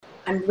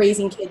and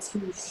raising kids who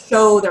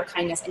show their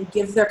kindness and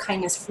give their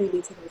kindness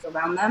freely to those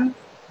around them,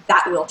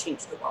 that will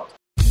change the world.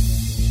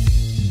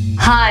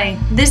 Hi,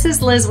 this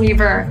is Liz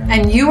Weaver,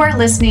 and you are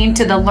listening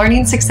to the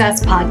Learning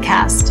Success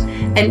Podcast,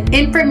 an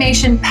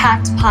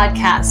information-packed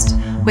podcast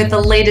with the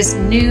latest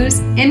news,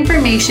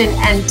 information,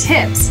 and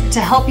tips to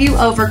help you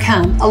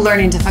overcome a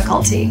learning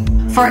difficulty.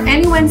 For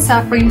anyone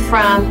suffering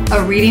from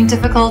a reading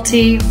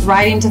difficulty,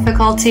 writing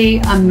difficulty,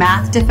 a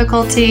math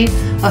difficulty,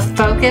 a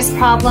focus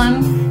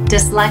problem,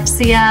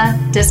 dyslexia,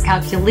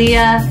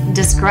 dyscalculia,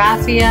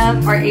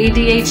 dysgraphia, or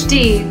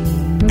ADHD,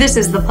 this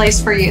is the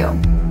place for you.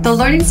 The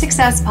Learning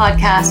Success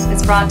Podcast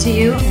is brought to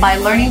you by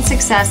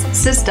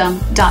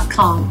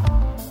LearningSuccessSystem.com.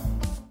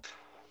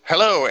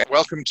 Hello, and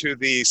welcome to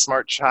the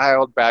Smart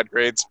Child Bad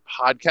Grades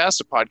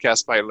podcast, a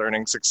podcast by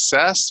Learning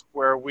Success,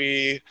 where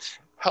we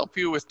help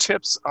you with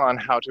tips on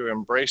how to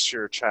embrace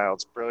your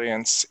child's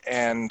brilliance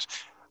and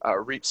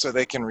so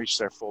they can reach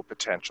their full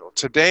potential.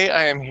 Today,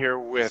 I am here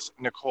with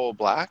Nicole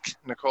Black.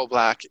 Nicole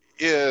Black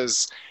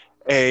is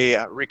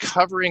a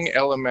recovering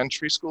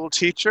elementary school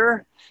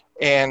teacher,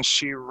 and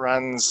she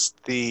runs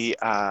the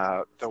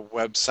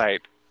website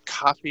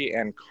Coffee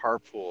and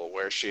Carpool,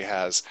 where she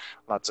has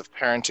lots of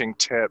parenting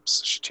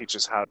tips. She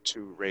teaches how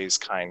to raise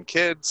kind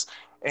kids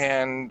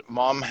and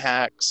mom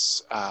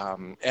hacks,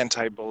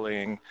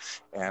 anti-bullying,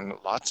 and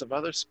lots of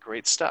other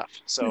great stuff.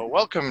 So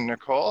welcome,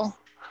 Nicole.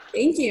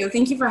 Thank you.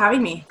 Thank you for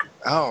having me.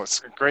 Oh,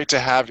 it's great to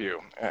have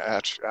you.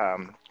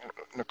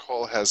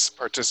 Nicole has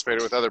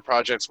participated with other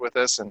projects with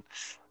us, and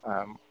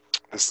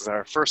this is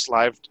our first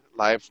live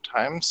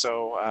time,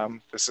 so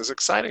this is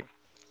exciting.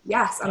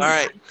 Yes. All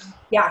right.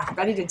 Yeah,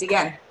 ready to dig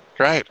in.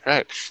 Right.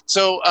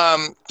 So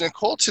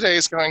Nicole today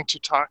is going to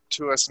talk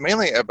to us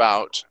mainly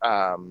about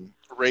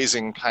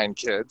raising kind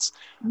kids,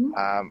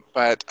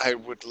 but I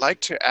would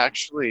like to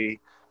actually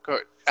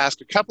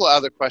ask a couple of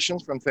other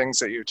questions from things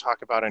that you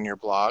talk about in your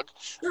blog.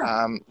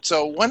 Sure.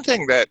 So one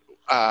thing that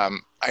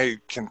I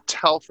can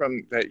tell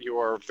from that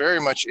you're very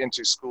much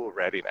into school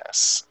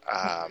readiness.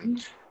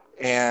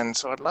 And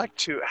so I'd like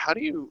to,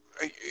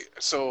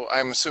 so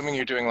I'm assuming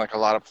you're doing like a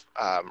lot of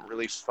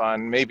really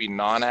fun, maybe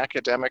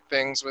non-academic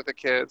things with the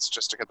kids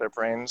just to get their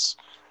brains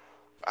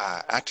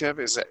active.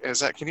 Is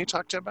that, can you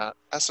talk to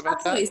us about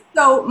Absolutely. that?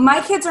 So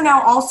my kids are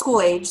now all school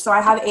age. So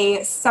I have a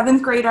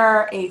 7th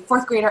grader, a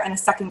 4th grader, and a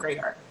 2nd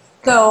grader.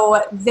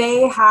 So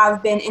they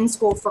have been in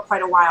school for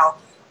quite a while.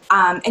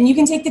 And you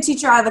can take the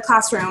teacher out of the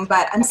classroom,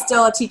 but I'm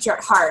still a teacher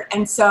at heart.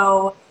 And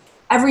so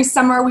every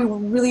summer, we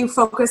really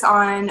focus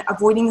on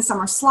avoiding the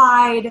summer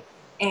slide,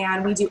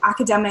 and we do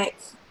academic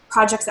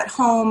projects at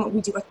home.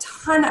 We do a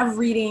ton of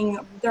reading.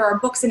 There are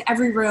books in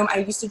every room. I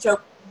used to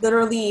joke,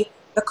 literally,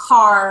 the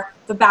car,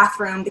 the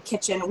bathroom, the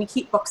kitchen. We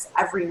keep books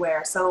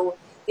everywhere. So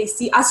they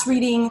see us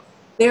reading,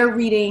 they're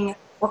reading.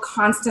 We're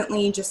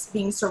constantly just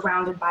being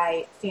surrounded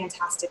by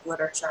fantastic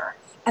literature.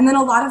 And then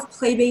a lot of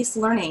play-based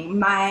learning.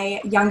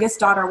 My youngest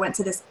daughter went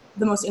to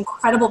the most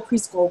incredible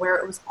preschool where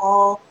it was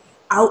all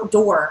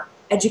outdoor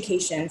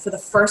education for the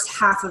first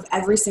half of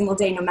every single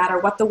day, no matter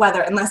what the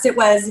weather, unless it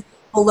was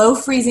below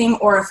freezing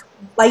or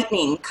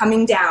lightning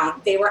coming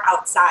down, they were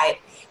outside.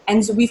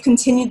 And so we've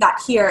continued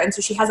that here. And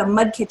so she has a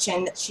mud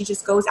kitchen that she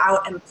just goes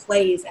out and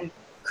plays and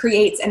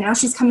creates. And now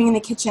she's coming in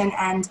the kitchen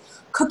and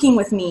cooking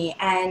with me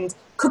and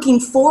cooking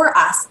for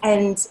us.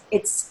 And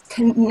it's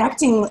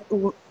connecting,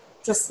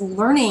 just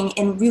learning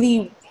in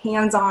really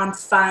hands-on,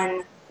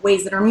 fun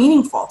ways that are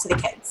meaningful to the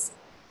kids.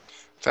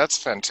 That's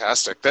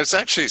fantastic. There's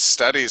actually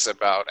studies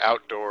about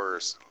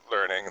outdoors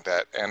learning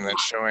and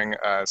that's showing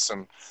a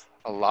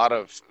lot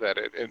of that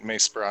it may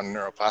spur on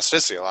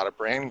neuroplasticity, a lot of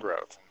brain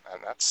growth,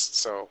 and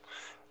that's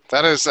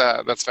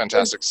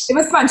fantastic. It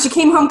was fun. She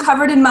came home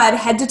covered in mud,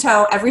 head to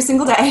toe, every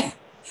single day.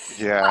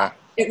 Yeah,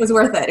 it was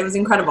worth it. It was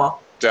incredible.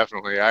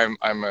 Definitely. I'm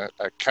a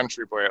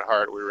country boy at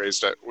heart. We were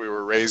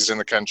raised in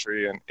the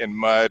country and in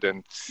mud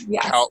and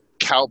yes.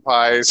 cow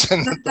pies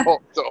and the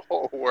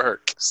whole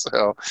work.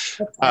 So.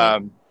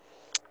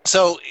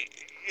 So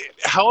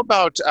how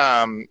about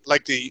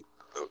like the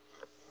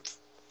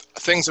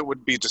things that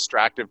would be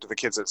distractive to the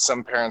kids that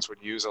some parents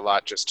would use a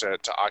lot just to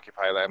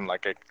occupy them,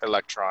 like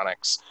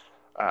electronics?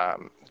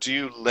 Do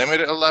you limit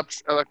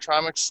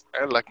electronics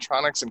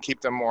and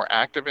keep them more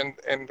active in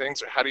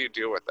things, or how do you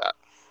deal with that?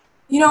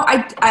 You know,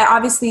 I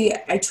obviously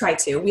try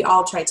to. We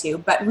all try to,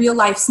 but real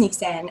life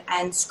sneaks in,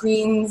 and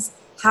screens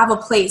have a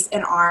place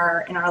in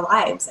our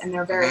lives, and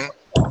they're very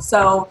cool.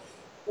 So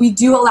we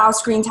do allow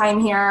screen time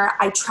here.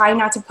 I try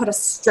not to put a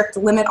strict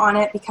limit on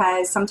it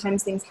because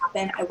sometimes things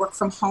happen. I work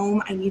from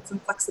home. I need some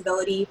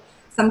flexibility.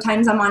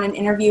 Sometimes I'm on an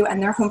interview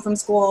and they're home from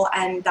school,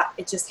 and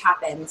it just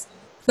happens.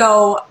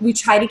 So we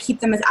try to keep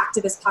them as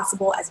active as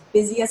possible, as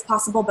busy as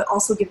possible, but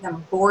also give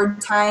them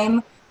board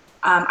time.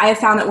 I have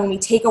found that when we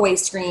take away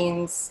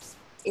screens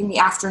in the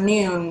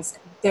afternoons,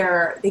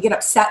 they get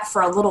upset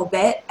for a little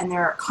bit, and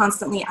they're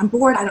constantly, I'm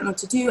bored, I don't know what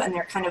to do, and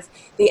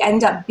they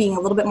end up being a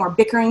little bit more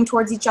bickering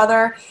towards each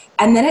other,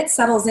 and then it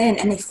settles in,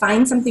 and they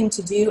find something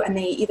to do, and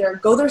they either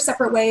go their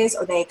separate ways,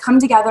 or they come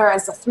together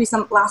as a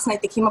threesome. Last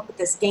night they came up with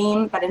this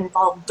game that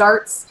involved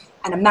darts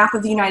and a map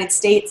of the United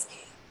States.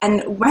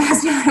 And my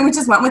husband and I, we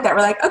just went with it. We're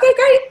like, okay,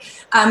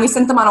 great. We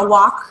sent them on a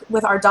walk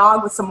with our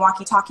dog with some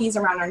walkie-talkies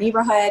around our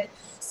neighborhood.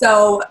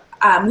 So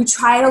we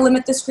try to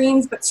limit the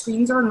screens, but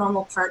screens are a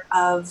normal part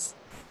of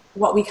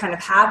what we kind of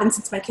have. And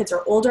since my kids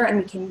are older and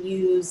we can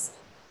use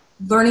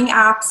learning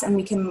apps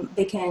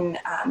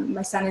and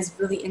my son is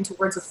really into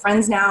Words with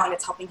Friends now, and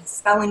it's helping his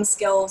spelling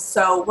skills.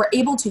 So we're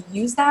able to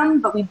use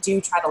them, but we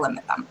do try to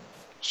limit them.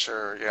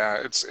 Sure.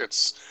 Yeah.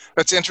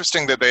 It's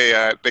interesting that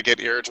they get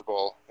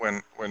irritable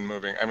when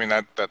moving. I mean,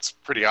 that's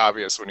pretty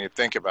obvious when you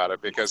think about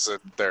it, because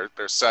they're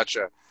such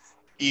a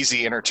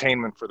easy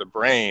entertainment for the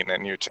brain,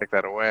 and you take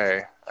that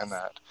away, and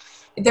that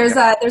there's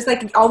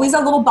like always a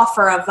little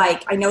buffer of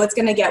like, I know it's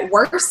going to get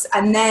worse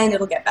and then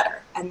it'll get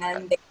better, and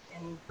then they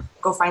can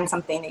go find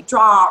something they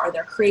draw, or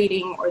they're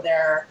creating, or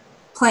they're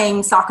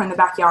playing soccer in the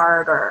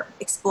backyard, or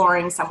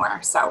exploring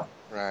somewhere. So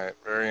right,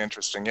 very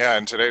interesting. Yeah,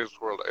 in today's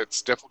world,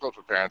 it's difficult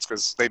for parents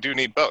because they do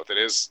need both. It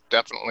is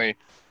definitely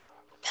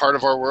part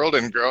of our world,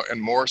 and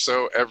more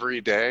so every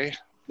day.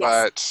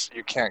 Yes. But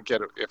you can't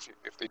get it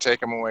if they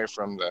take them away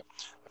from the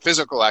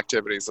physical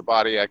activities, the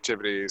body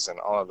activities, and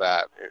all of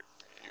that.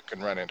 You can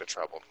run into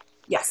trouble.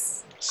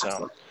 Yes. So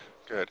absolutely.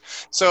 Good.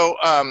 So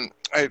on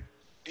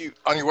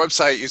your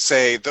website, you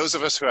say those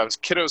of us who have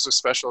kiddos with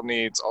special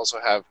needs also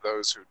have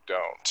those who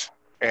don't,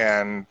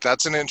 and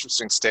that's an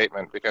interesting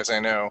statement, because I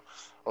know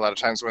a lot of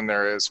times when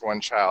there is one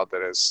child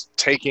that is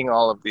taking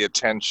all of the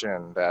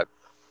attention, that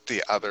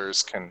the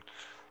others can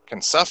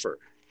suffer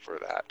for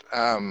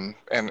that.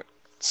 And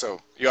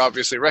so you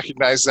obviously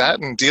recognize that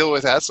and deal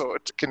with that. So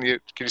can you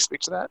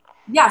speak to that?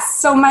 Yes.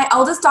 So my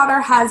eldest daughter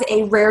has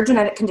a rare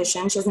genetic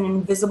condition. She has an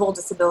invisible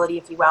disability,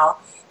 if you will.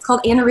 It's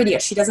called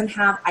aniridia. She doesn't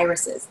have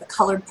irises, the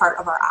colored part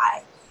of our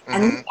eye. Mm-hmm.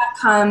 And with that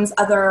comes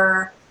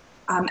other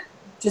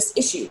just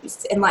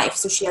issues in life.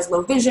 So she has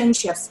low vision.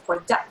 She has poor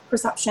depth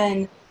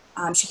perception.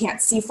 She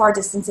can't see far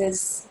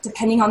distances.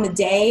 Depending on the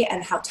day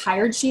and how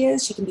tired she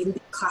is, she can be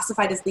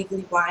classified as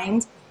legally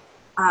blind.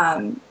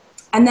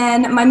 And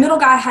then my middle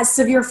guy has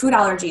severe food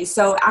allergies.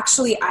 So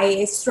actually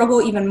I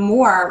struggle even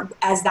more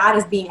as that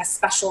as being a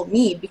special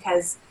need,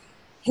 because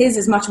his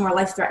is much more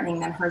life-threatening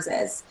than hers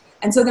is.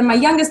 And so then my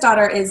youngest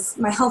daughter is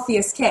my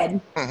healthiest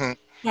kid.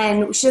 Mm-hmm.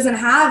 And she doesn't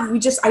have,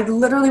 I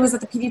literally was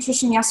at the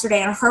pediatrician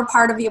yesterday, and her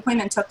part of the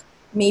appointment took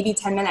maybe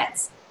 10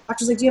 minutes.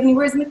 Doctor's like, do you have any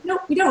worries? I'm like, no,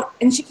 we don't.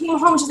 And she came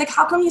home. She's like,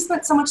 how come you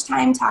spent so much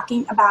time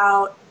talking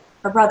about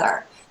her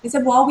brother? I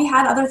said, well, we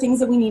had other things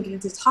that we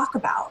needed to talk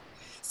about.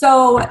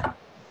 So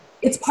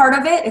it's part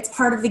of it. It's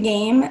part of the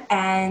game,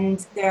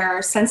 and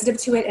they're sensitive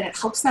to it, and it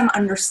helps them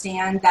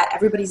understand that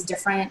everybody's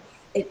different.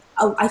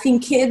 I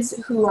think kids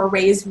who are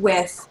raised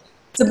with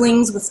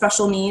siblings with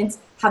special needs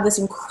have this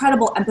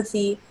incredible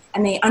empathy,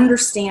 and they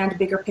understand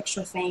bigger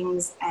picture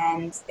things,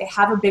 and they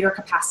have a bigger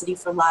capacity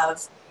for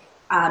love.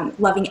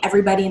 Loving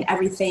everybody and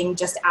everything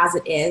just as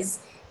it is.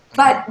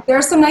 But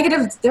there's some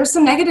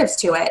negatives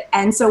to it.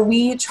 And so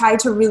we try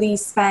to really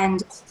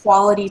spend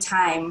quality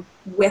time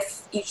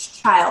with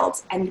each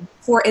child and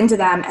pour into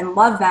them and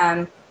love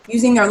them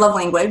using their love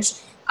language,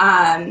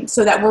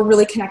 so that we're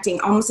really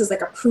connecting almost as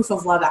like a proof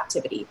of love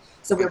activity.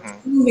 So we're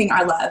proving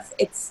our love.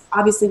 It's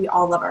obviously we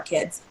all love our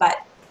kids,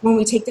 but when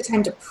we take the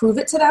time to prove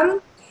it to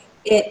them,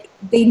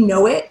 they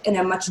know it in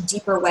a much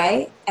deeper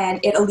way, and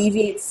it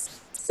alleviates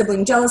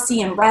sibling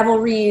jealousy and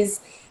rivalries.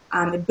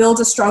 It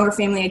builds a stronger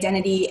family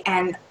identity,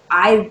 and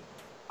I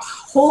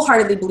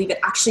wholeheartedly believe it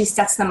actually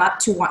sets them up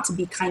to want to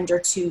be kinder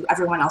to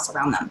everyone else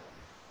around them.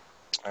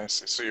 I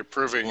see. So you're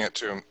proving it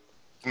to them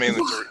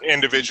mainly through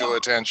individual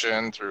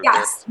attention, through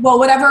yes. Well,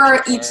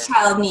 whatever each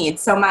child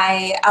needs. So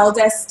my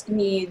eldest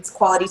needs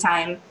quality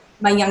time.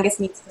 My youngest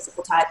needs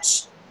physical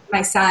touch.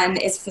 My son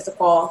is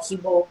physical. He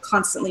will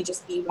constantly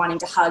just be wanting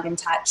to hug and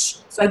touch.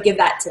 So I give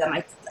that to them.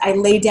 I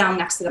lay down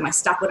next to them. I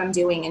stop what I'm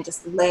doing and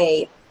just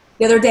lay.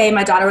 The other day,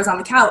 my daughter was on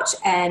the couch,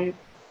 and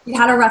we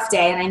had a rough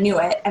day, and I knew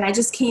it. And I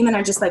just came and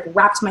I just like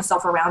wrapped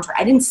myself around her.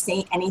 I didn't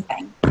say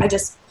anything. I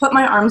just put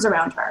my arms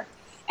around her.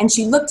 And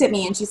she looked at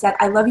me and she said,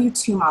 I love you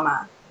too,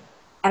 Mama.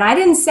 And I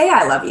didn't say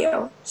I love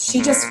you.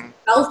 She just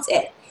felt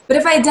it. But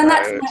if I had done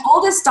that to my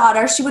oldest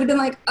daughter, she would have been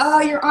like, oh,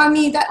 you're on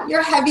me,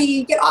 you're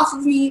heavy, get off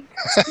of me.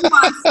 She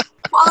wants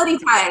quality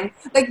time.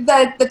 Like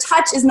the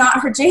touch is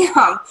not her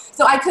jam.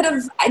 So I could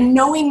have,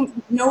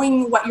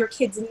 knowing what your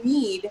kids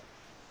need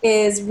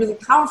is really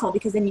powerful,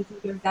 because then you can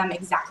give them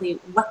exactly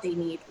what they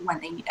need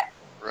when they need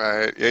it.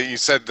 Right. Yeah, you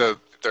said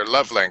their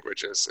love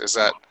languages. Is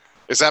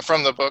that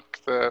from the book,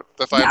 the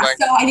 5 languages?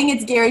 So I think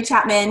it's Gary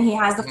Chapman. He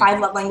has the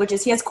 5 love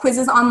languages. He has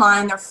quizzes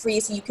online. They're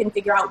free, so you can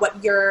figure out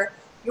what your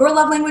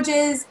love language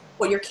is,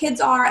 what your kids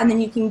are, and then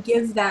you can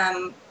give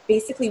them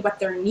basically what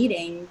they're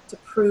needing to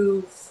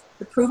prove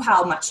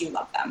how much you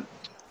love them.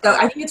 So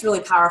I think it's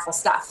really powerful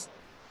stuff.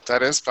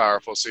 That is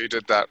powerful. So you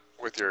did that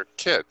with your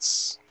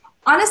kids.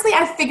 Honestly,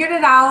 I figured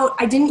it out.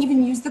 I didn't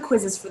even use the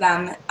quizzes for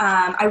them.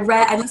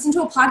 I listened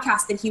to a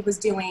podcast that he was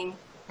doing,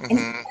 and he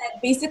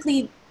said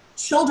basically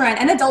children,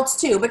 and adults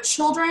too, but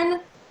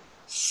children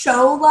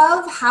show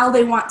love how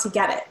they want to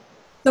get it.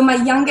 So my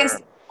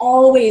youngest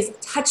always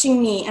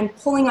touching me and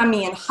pulling on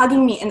me and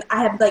hugging me. And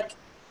I have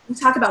we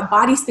talk about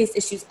body space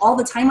issues all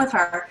the time with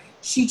her.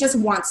 She just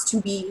wants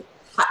to be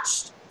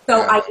touched. So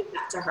Yeah. I give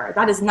that to her.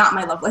 That is not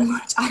my love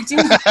language. I do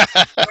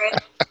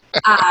that.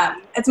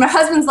 It's my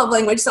husband's love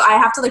language. So I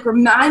have to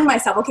remind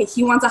myself, okay,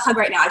 he wants a hug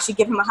right now. I should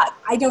give him a hug.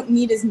 I don't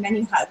need as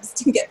many hugs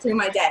to get through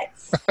my day.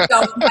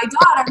 So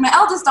my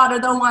eldest daughter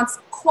though wants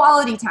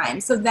quality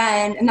time. So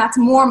then, and that's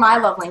more my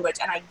love language.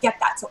 And I get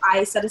that. So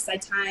I set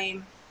aside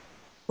time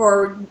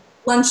for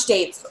lunch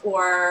dates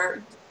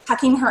or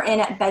tucking her in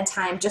at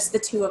bedtime, just the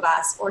two of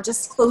us, or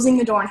just closing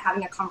the door and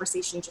having a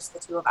conversation, just the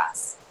two of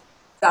us.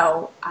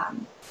 So,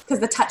 because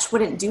the touch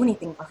wouldn't do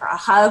anything for her. A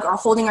hug or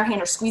holding her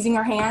hand or squeezing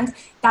her hand,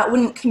 that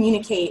wouldn't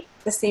communicate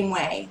the same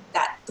way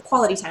that the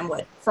quality time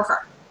would for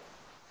her.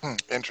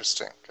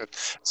 Interesting. Good.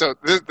 So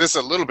this is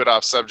a little bit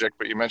off subject,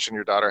 but you mentioned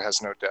your daughter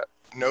has no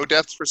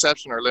depth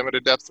perception or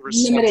limited depth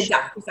perception? Limited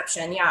depth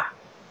perception, yeah.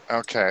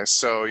 Okay,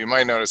 so you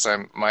might notice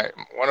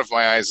one of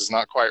my eyes is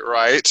not quite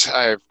right.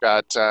 I've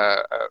got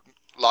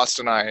lost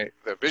the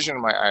vision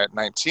in my eye at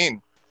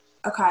 19.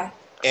 Okay.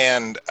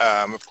 And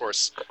of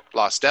course,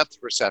 lost depth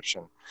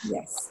perception.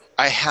 Yes.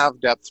 I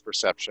have depth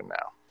perception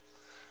now.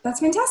 That's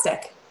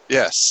fantastic.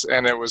 Yes,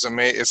 and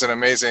it's an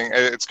amazing.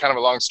 It's kind of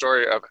a long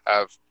story of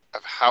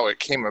how it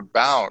came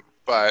about,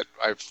 but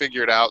I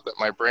figured out that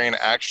my brain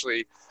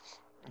actually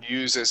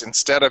uses,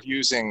 instead of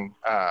using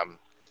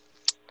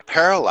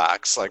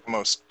parallax like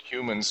most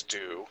humans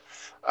do,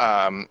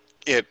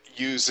 it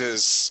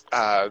uses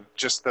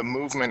just the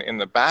movement in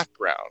the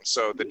background,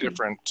 so the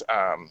different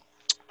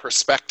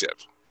perspective.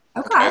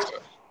 Okay. So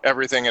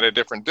everything at a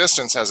different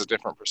distance has a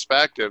different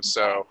perspective.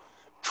 So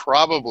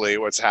probably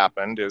what's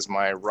happened is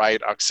my right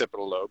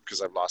occipital lobe,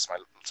 because I've lost my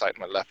sight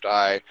in my left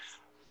eye,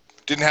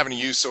 didn't have any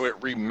use, so it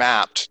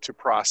remapped to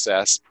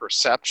process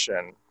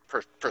perspective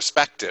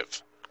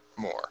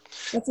more.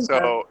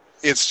 So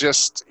it's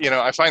just,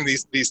 I find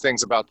these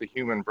things about the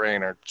human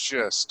brain are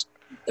just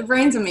the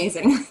brain's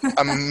amazing.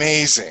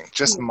 amazing,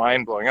 just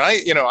mind-blowing. And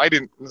I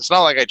didn't, it's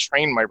not like I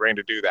trained my brain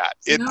to do that.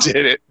 It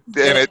did it.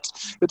 And it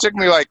took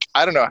me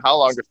I don't know how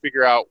long to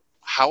figure out,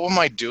 how am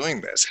I doing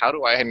this? How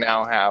do I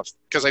now have,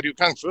 because I do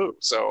Kung Fu.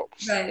 So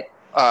right.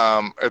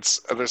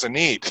 There's a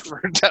need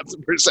for depth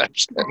of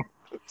perception.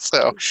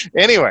 So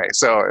anyway,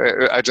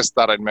 I just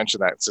thought I'd mention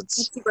that since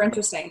it's super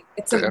interesting.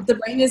 The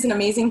brain is an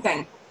amazing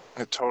thing.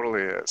 It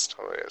totally is.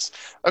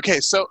 Okay.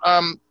 So,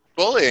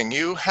 bullying,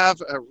 you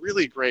have a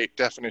really great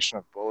definition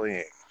of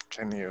bullying.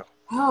 Can you?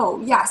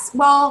 Oh, yes.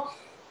 Well,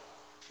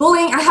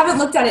 bullying, I haven't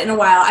looked at it in a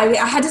while.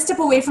 I had to step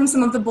away from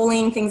some of the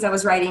bullying things I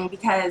was writing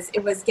because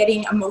it was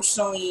getting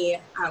emotionally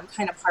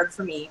kind of hard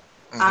for me.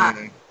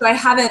 Mm-hmm. So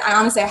I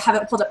honestly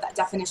haven't pulled up that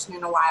definition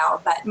in a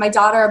while, but my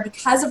daughter,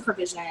 because of her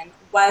vision,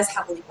 was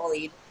heavily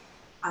bullied.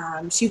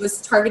 She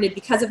was targeted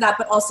because of that,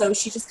 but also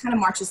she just kind of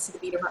marches to the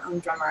beat of her own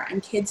drummer.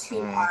 And kids who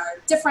are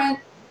different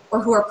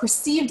or who are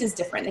perceived as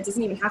different, it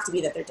doesn't even have to be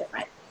that they're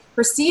different,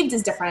 perceived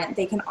as different,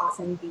 they can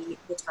often be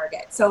the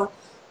target. So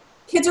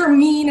kids are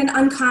mean and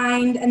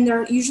unkind, and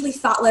they're usually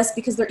thoughtless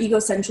because they're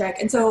egocentric.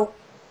 And so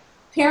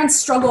parents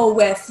struggle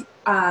with,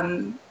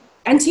 and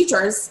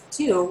teachers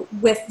too,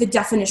 with the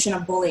definition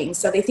of bullying.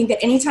 So they think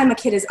that anytime a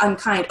kid is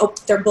unkind, oh,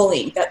 they're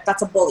bullying,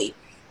 that's a bully.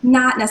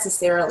 Not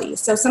necessarily.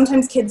 So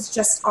sometimes kids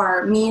just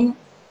are mean.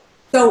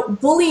 So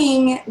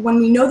bullying, when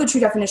we know the true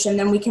definition,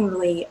 then we can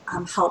really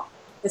help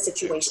the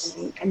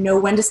situation and know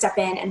when to step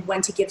in and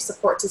when to give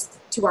support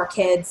to our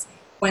kids,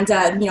 when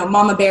to,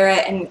 mama bear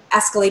it and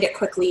escalate it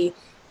quickly.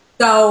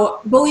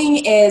 So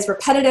bullying is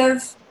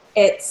repetitive.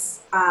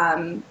 It's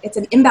an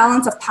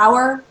imbalance of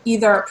power,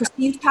 either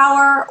perceived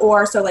power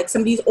or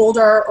somebody's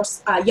older or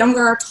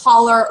younger,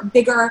 taller,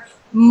 bigger,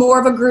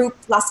 more of a group,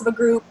 less of a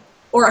group,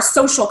 or a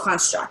social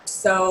construct.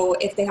 So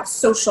if they have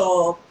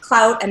social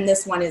clout and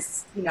this one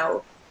is,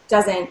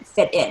 doesn't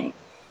fit in.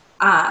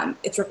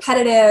 It's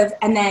repetitive,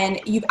 and then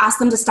you've asked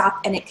them to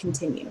stop and it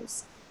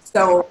continues.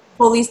 So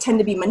bullies tend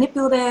to be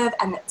manipulative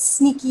and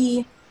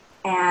sneaky,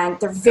 and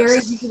they're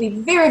usually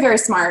very, very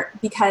smart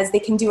because they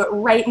can do it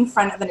right in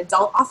front of an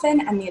adult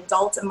often, and the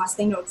adult, unless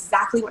they know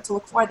exactly what to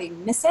look for, they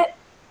miss it.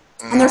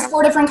 And there's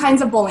 4 different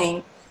kinds of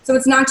bullying. So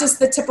it's not just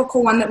the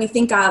typical one that we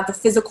think of, the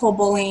physical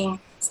bullying,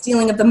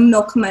 stealing of the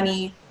milk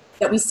money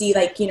that we see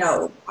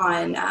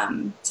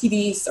on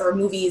TVs or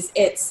movies.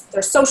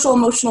 There's social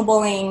emotional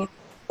bullying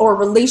or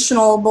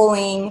relational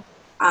bullying.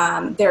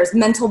 There's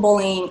mental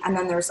bullying, and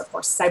then there's, of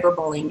course,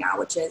 cyberbullying now,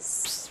 which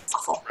is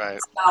awful. Right.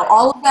 So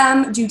all of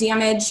them do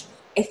damage.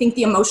 I think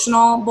the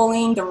emotional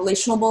bullying, the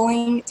relational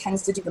bullying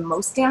tends to do the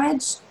most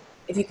damage,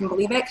 if you can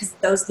believe it, because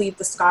those leave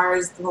the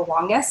scars the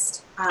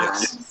longest.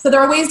 So there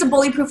are ways to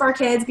bully-proof our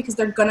kids because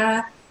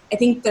I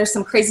think there's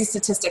some crazy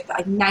statistic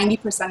that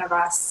 90% of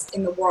us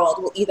in the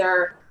world will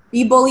either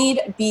be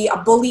bullied, be a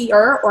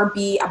bullier, or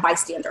be a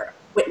bystander,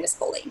 witness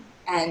bullying.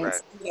 And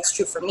that's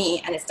true for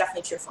me, and it's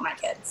definitely true for my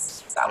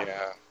kids. So.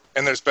 Yeah,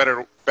 and there's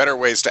better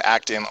ways to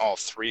act in all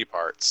 3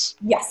 parts.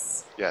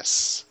 Yes.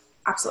 Yes.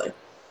 Absolutely.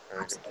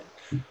 Very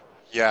good.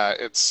 Yeah,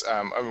 it's.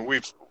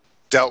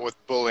 dealt with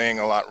bullying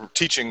a lot,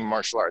 teaching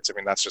martial arts. I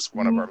mean, that's just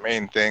one of our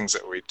main things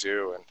that we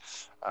do.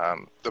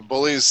 And the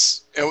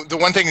bullies, the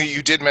one thing that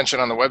you did mention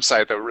on the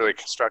website that really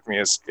struck me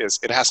is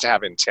it has to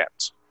have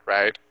intent,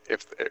 right?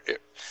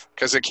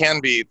 Because it can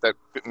be that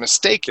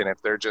mistaken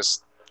if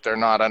they're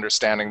not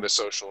understanding the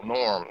social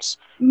norms,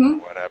 or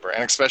whatever.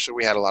 And especially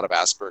we had a lot of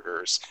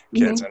Asperger's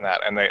kids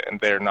and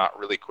they're not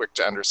really quick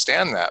to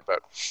understand that.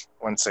 But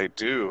once they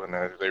do,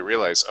 and they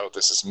realize, oh,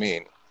 this is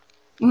mean.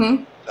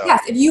 So.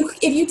 Yes, if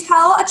you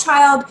tell a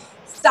child,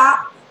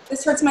 stop,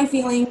 this hurts my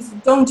feelings,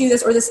 don't do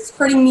this, or this is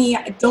hurting me,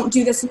 don't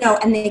do this, no,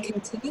 and they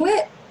continue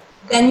it,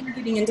 then you're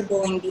getting into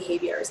bullying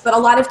behaviors. But a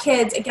lot of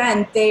kids,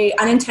 again, they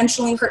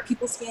unintentionally hurt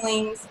people's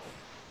feelings.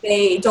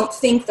 They don't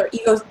think their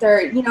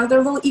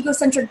little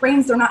egocentric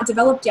brains, they're not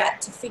developed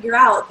yet to figure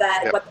out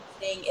that what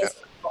they're saying is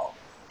hurtful.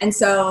 And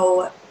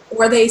so,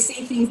 or they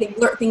say things, they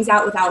blurt things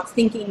out without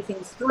thinking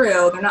things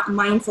through. They're not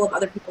mindful of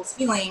other people's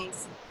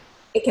feelings.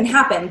 It can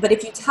happen. But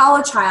if you tell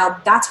a child,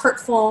 that's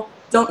hurtful,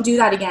 don't do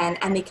that again,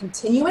 and they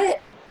continue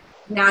it,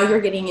 now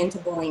you're getting into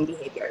bullying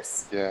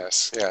behaviors.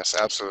 Yes,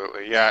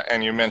 absolutely. Yeah,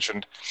 and you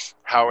mentioned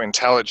how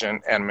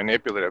intelligent and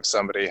manipulative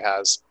somebody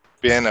has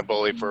been a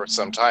bully for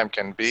some time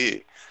can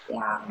be.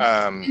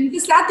 Yeah. And the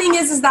sad thing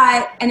is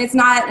that, and it's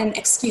not an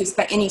excuse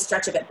by any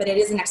stretch of it, but it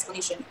is an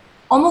explanation.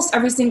 Almost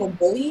every single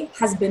bully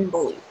has been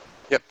bullied.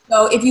 Yep.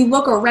 So if you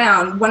look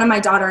around, one of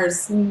my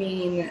daughter's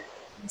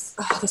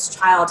this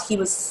child, he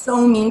was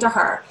so mean to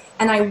her.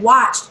 And I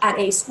watched at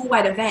a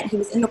school-wide event, he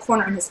was in the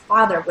corner and his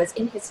father was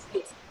in his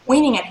face,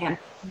 pointing at him,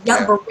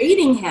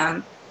 berating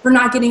him for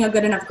not getting a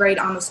good enough grade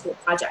on the school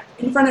project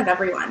in front of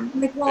everyone.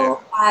 I'm like,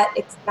 well,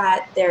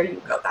 there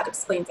you go. That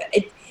explains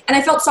it. And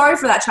I felt sorry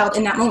for that child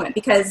in that moment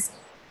because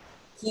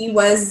he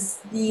was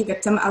the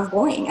victim of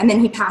bullying. And then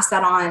he passed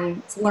that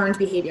on to learned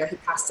behavior. He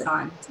passed it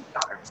on to the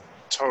daughter.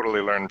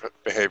 Totally learned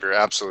behavior.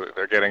 Absolutely.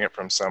 They're getting it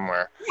from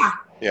somewhere. Yeah.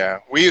 Yeah.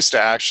 We used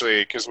to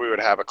actually, because we would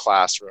have a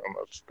classroom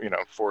of,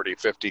 40,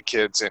 50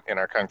 kids in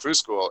our Kung Fu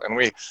school, and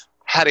we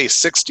had a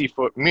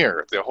 60-foot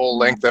mirror the whole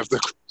length of the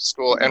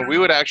school, and we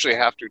would actually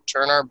have to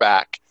turn our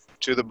back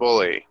to the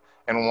bully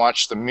and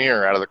watch the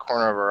mirror out of the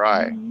corner of our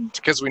eye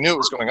because we knew it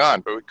was going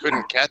on, but we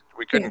couldn't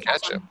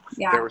catch him.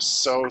 Yeah. They were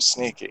so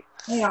sneaky.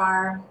 They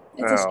are.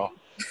 It's a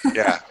shame.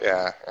 Yeah.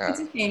 It's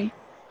a shame.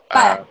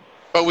 But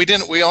we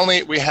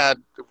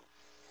had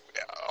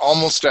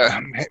almost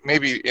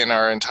maybe in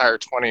our entire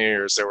 20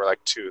 years there were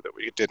like 2 that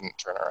we didn't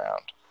turn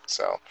around.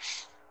 So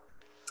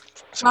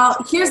well,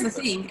 here's the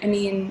thing. I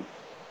mean,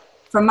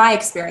 from my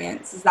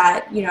experience is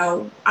that,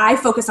 I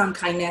focus on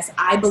kindness.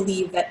 I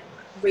believe that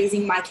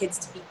raising my kids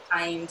to be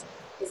kind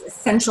is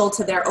essential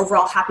to their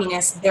overall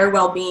happiness, their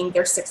well-being,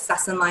 their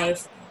success in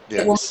life.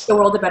 Yes. It will make the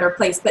world a better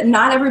place. But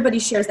not everybody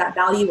shares that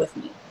value with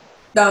me.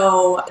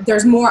 So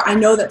there's more. I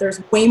know that there's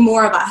way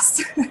more of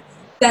us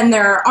than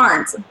there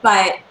aren't.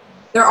 But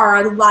there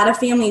are a lot of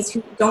families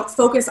who don't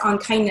focus on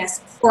kindness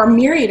for a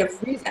myriad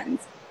of reasons.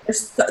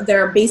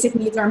 Their basic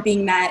needs aren't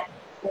being met,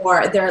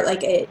 or they're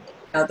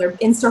they're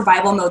in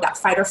survival mode. That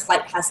fight or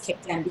flight has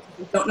kicked in because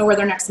they don't know where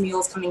their next meal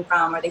is coming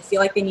from, or they feel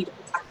like they need to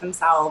protect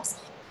themselves.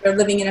 They're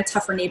living in a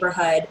tougher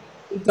neighborhood.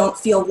 They don't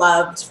feel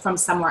loved from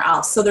somewhere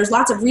else. So there's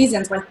lots of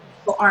reasons why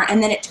people aren't,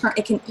 and then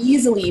it can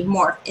easily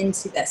morph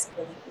into this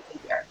bullying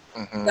behavior.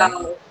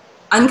 So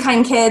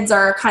unkind kids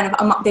are kind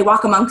of they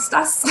walk amongst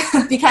us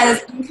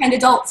because unkind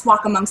adults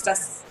walk amongst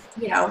us,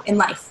 in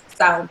life.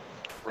 So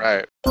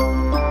right.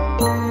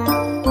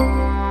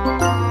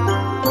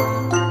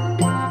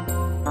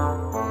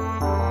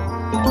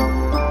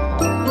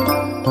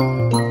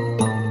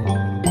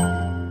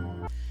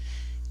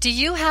 Do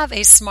you have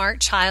a smart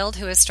child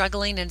who is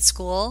struggling in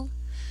school?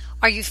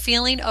 Are you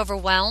feeling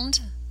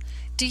overwhelmed?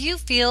 Do you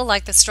feel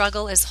like the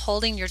struggle is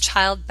holding your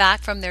child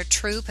back from their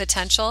true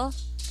potential?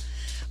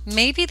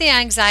 Maybe the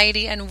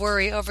anxiety and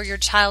worry over your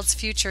child's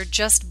future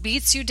just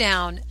beats you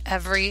down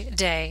every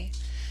day.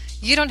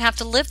 You don't have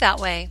to live that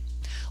way.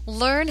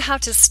 Learn how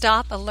to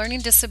stop a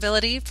learning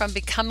disability from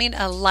becoming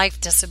a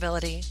life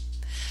disability.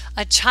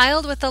 A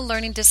child with a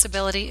learning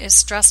disability is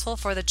stressful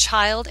for the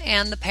child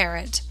and the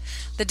parent.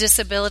 The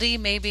disability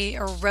may be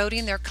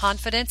eroding their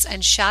confidence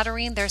and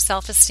shattering their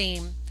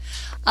self-esteem.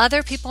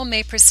 Other people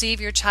may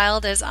perceive your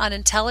child as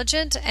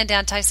unintelligent and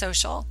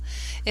antisocial.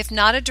 If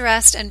not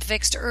addressed and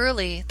fixed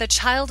early, the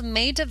child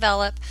may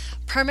develop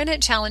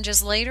permanent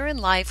challenges later in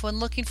life when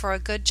looking for a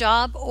good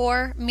job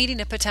or meeting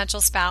a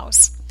potential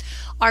spouse.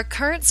 Our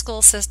current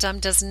school system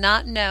does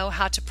not know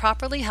how to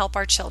properly help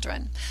our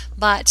children,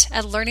 but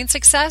at Learning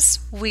Success,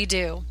 we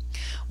do.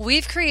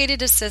 We've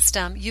created a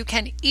system you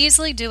can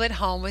easily do at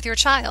home with your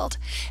child.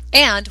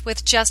 And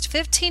with just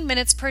 15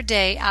 minutes per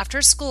day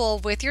after school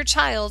with your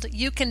child,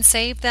 you can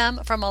save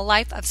them from a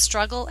life of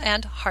struggle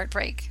and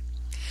heartbreak.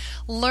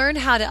 Learn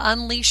how to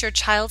unleash your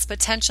child's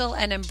potential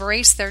and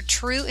embrace their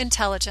true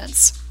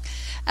intelligence.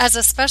 As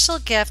a special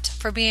gift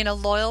for being a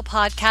loyal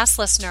podcast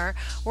listener,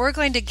 we're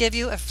going to give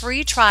you a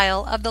free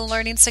trial of the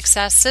Learning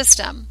Success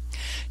system.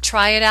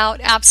 Try it out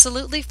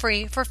absolutely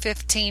free for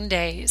 15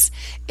 days.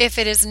 If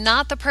it is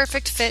not the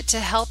perfect fit to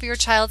help your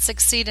child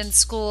succeed in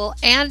school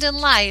and in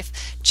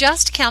life,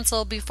 just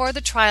cancel before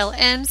the trial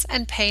ends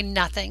and pay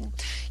nothing.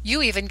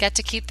 You even get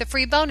to keep the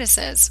free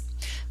bonuses.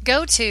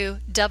 Go to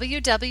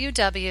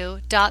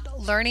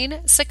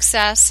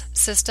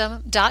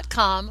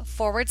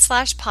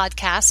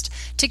www.learningsuccesssystem.com/podcast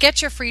to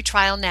get your free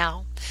trial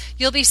now.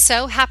 You'll be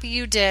so happy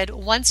you did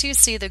once you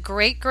see the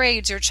great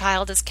grades your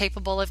child is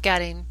capable of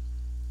getting.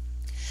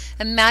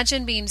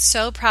 Imagine being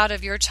so proud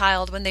of your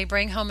child when they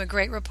bring home a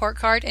great report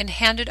card and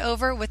hand it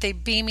over with a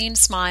beaming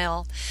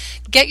smile.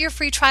 Get your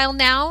free trial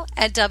now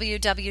at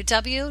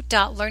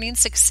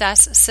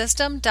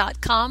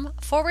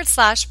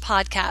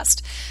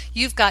www.learningsuccesssystem.com/podcast.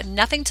 You've got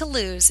nothing to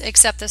lose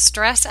except the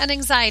stress and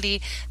anxiety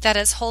that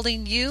is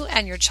holding you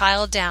and your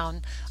child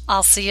down.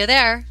 I'll see you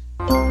there.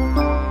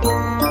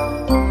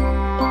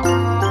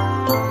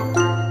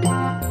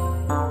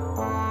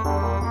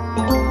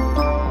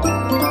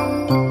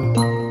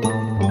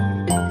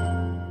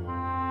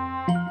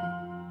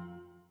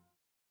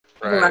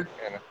 Right.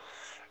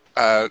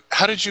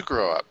 How did you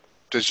grow up?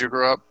 Did you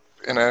grow up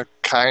in a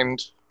kind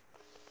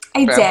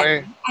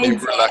family? I You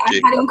did. were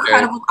lucky. I had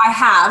incredible. I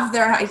have.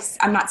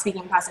 I'm not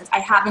speaking in past tense. I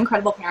have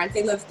incredible parents.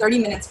 They live 30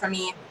 minutes from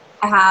me.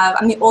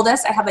 I'm the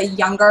oldest. I have a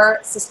younger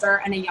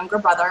sister and a younger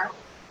brother,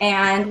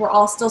 and we're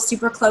all still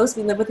super close.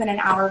 We live within an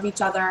hour of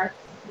each other.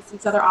 We see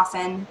each other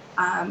often.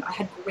 I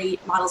had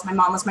great models. My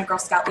mom was my Girl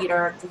Scout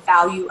leader. The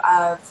value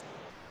of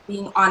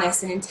being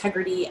honest and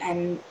integrity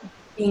and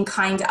being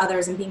kind to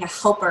others and being a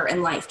helper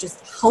in life,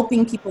 just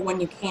helping people when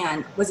you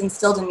can, was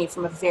instilled in me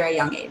from a very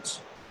young age.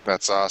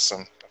 That's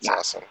awesome. That's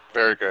awesome.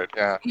 Very good.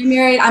 Yeah. I'm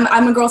married.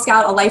 I'm a Girl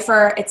Scout, a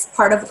lifer. It's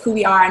part of who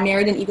we are. I'm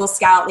married an Eagle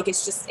Scout. Like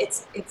it's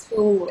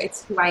who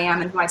I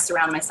am and who I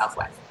surround myself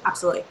with.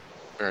 Absolutely.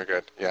 Very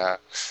good. Yeah.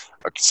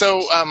 Okay,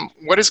 so,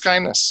 what is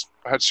kindness?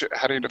 How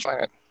do you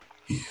define it?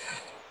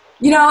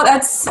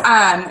 That's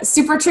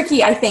super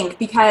tricky, I think,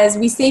 because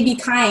we say be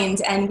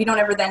kind and we don't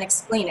ever then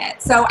explain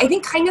it. So I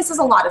think kindness is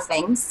a lot of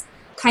things.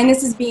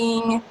 Kindness is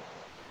going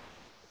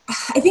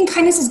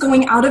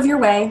out of your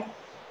way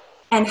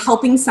and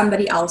helping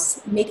somebody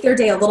else make their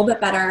day a little bit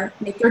better,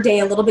 make their day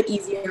a little bit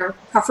easier,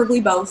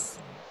 preferably both.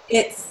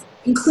 It's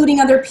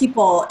including other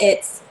people.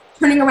 It's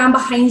turning around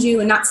behind you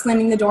and not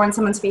slamming the door in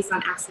someone's face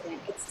on accident.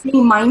 It's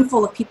being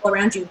mindful of people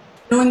around you,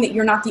 knowing that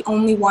you're not the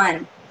only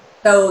one.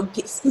 So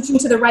scooching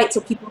to the right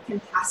so people can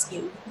pass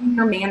you,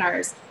 your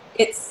manners.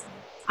 It's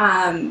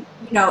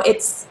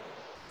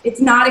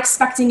not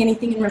expecting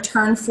anything in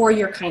return for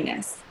your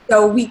kindness.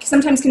 So we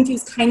sometimes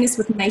confuse kindness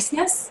with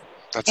niceness.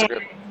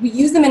 We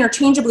use them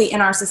interchangeably in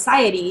our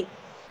society,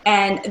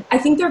 and I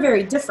think they're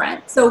very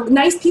different. So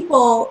nice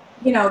people,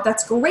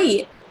 that's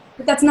great,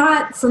 but that's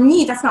not, for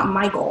me, that's not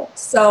my goal.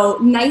 So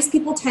nice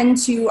people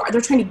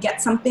they're trying to get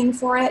something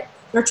for it.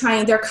 They're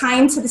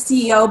kind to the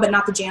CEO, but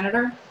not the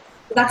janitor.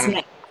 So that's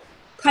nice.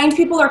 Kind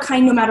people are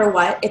kind no matter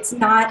what. It's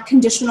not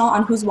conditional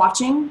on who's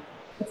watching.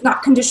 It's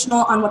not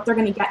conditional on what they're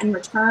going to get in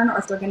return or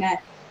if they're going to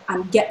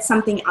get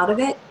something out of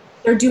it.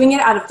 They're doing it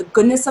out of the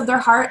goodness of their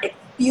heart. It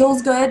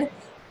feels good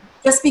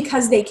just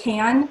because they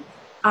can.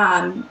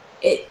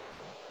 It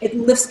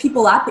lifts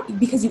people up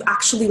because you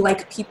actually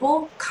like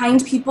people.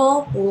 Kind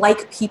people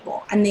like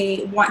people, and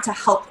they want to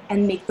help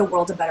and make the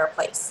world a better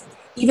place.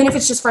 Even if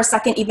it's just for a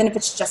second, even if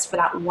it's just for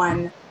that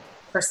one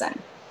person.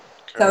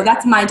 Okay. So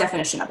that's my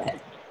definition of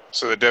it.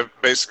 So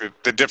basically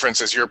the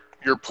difference is you're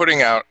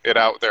putting it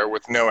out there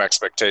with no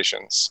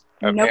expectations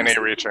of any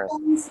return.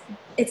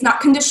 It's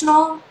not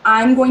conditional.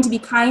 I'm going to be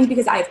kind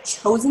because I have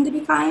chosen to be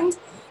kind.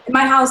 In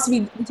my house,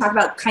 we talk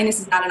about kindness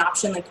is not an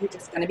option, like you're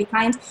just going to be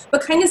kind.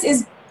 But kindness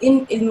is,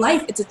 in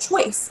life, it's a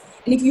choice.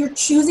 And if you're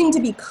choosing to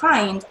be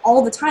kind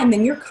all the time,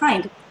 then you're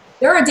kind.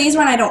 There are days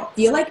when I don't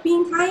feel like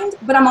being kind,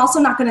 but I'm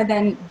also not going to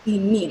then be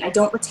mean. I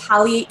don't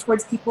retaliate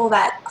towards people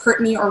that hurt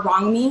me or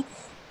wrong me.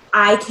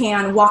 I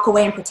can walk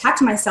away and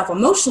protect myself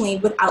emotionally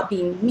without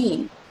being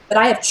mean. But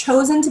I have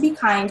chosen to be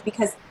kind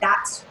because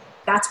that's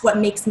what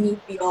makes me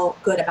feel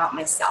good about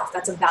myself.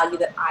 That's a value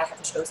that I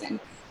have chosen.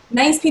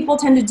 Nice people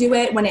tend to do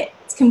it when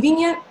it's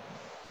convenient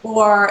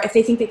or if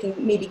they think they can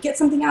maybe get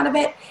something out of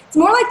it. It's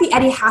more like the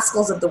Eddie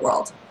Haskells of the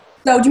world.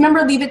 So do you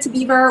remember Leave It to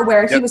Beaver,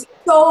 where he was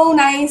so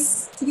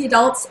nice to the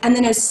adults, and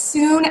then as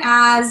soon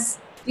as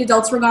the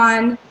adults were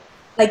gone,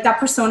 like that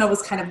persona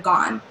was kind of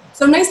gone.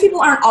 So nice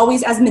people aren't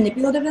always as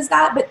manipulative as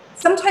that, but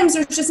sometimes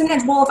there's just an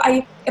edge. Well,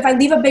 if I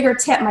leave a bigger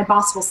tip, my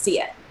boss will see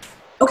it.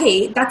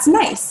 Okay, that's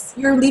nice.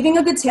 You're leaving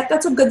a good tip.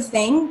 That's a good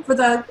thing for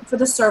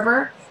the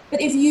server.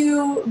 But if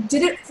you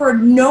did it for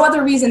no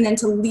other reason than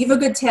to leave a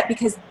good tip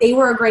because they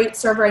were a great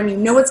server and you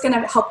know it's going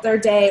to help their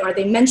day, or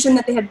they mentioned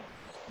that they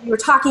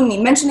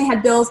mentioned they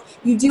had bills,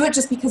 you do it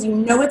just because you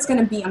know it's going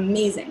to be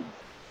amazing.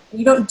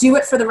 You don't do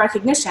it for the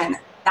recognition.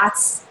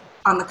 That's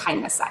on the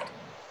kindness side.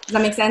 Does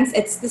that make sense?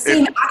 It's the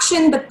same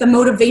action, but the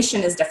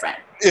motivation is different.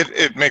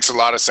 It makes a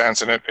lot of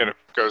sense, and it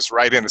goes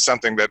right into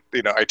something that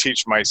I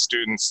teach my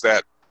students,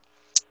 that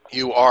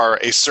you are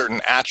a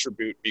certain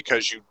attribute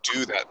because you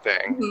do that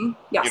thing. Mm-hmm.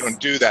 Yes. You don't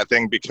do that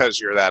thing because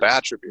you're that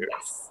attribute.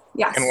 Yes.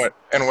 Yes.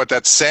 And what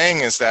that's saying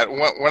is that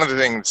one of the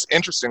things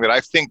interesting that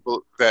I think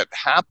that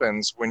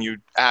happens when you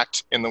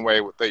act in the way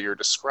that you're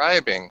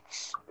describing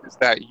is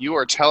that you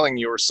are telling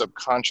your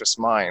subconscious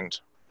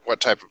mind what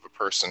type of a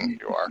person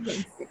you are.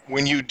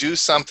 When you do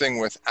something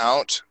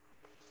without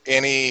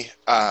any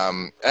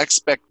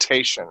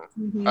expectation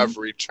Mm-hmm. of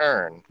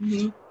return,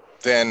 Mm-hmm.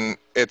 then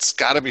it's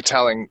got to be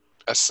telling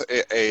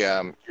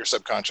your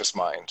subconscious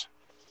mind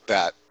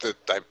that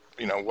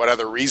what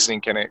other reasoning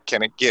can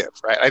it give,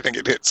 right? I think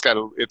it's got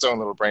its own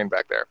little brain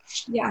back there.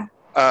 Yeah.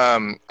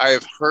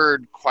 I've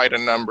heard quite a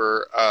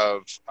number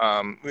of,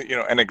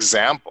 an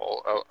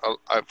example.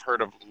 I've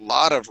heard of a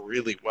lot of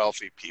really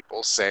wealthy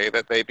people say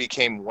that they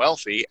became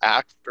wealthy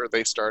after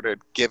they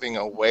started giving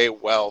away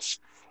wealth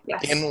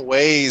Yes. in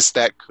ways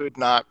that could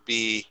not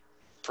be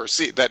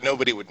perceived, that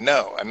nobody would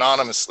know,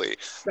 anonymously,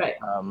 Right.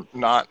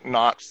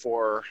 not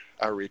for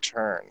a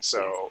return.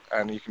 So,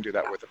 and you can do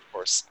that with, of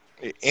course,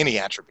 any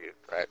attribute,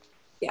 right?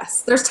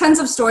 Yes, there's tons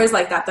of stories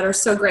like that are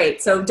so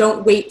great. So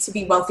don't wait to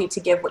be wealthy to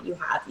give what you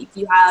have. If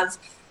you have,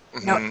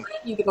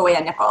 you give away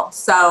a nickel.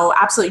 So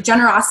absolutely,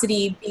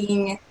 generosity,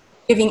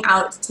 giving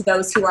out to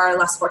those who are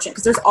less fortunate,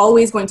 because there's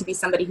always going to be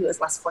somebody who is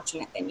less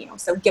fortunate than you.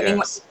 So giving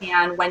what you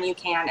can, when you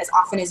can, as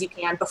often as you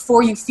can,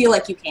 before you feel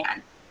like you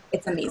can.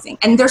 It's amazing.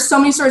 And there's so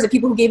many stories of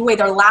people who gave away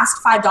their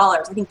last $5.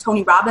 I think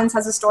Tony Robbins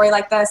has a story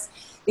like this.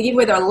 They gave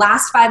away their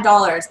last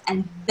 $5,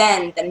 and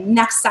then the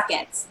next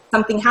second,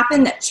 something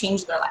happened that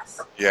changed their life.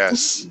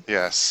 Yes,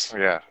 yes,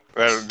 yeah.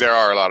 There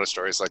are a lot of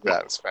stories like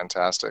that. It's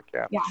fantastic,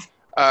 yeah. Yeah.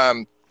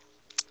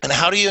 And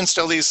how do you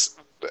instill these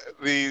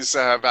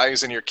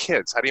values in your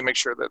kids? How do you make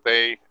sure that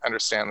they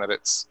understand that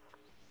it's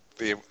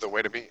the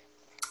way to be?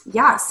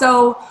 Yeah,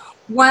 so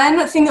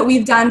one thing that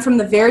we've done from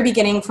the very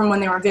beginning, from when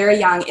they were very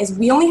young, is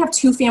we only have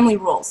 2 family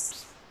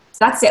rules.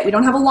 That's it. We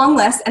don't have a long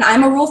list. And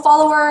I'm a rule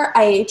follower.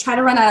 I try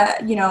to run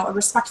a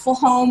respectful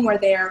home where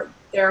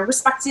they're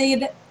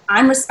respected.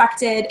 I'm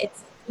respected.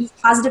 We use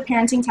positive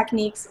parenting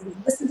techniques. We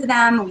listen to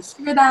them. We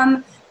hear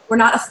them. We're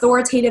not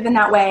authoritative in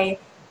that way.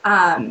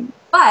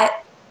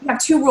 But we have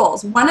 2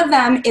 rules. One of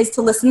them is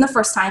to listen the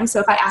first time. So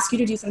if I ask you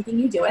to do something,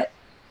 you do it.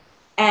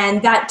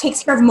 And that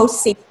takes care of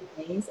most safety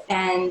things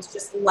and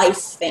just life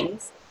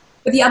things.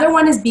 But the other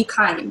one is be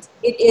kind.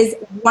 It is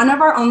one of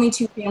our only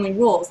 2 family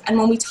rules. And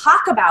when we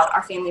talk about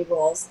our family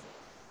rules,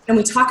 and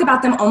we talk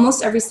about them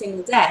almost every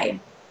single day,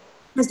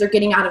 as they're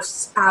getting out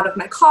of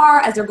my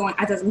car, as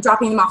I'm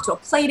dropping them off to a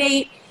play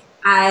date,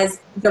 as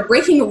they're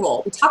breaking a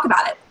rule, we talk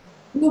about it.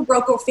 Who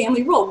broke a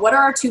family rule? What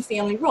are our 2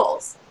 family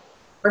rules?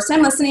 First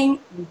time listening,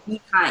 be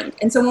kind.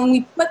 And so when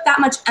we put that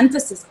much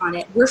emphasis on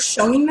it, we're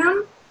showing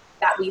them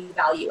that we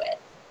value it.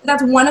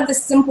 That's one of the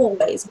simple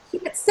ways. We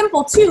keep it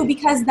simple too,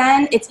 because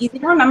then it's easy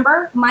to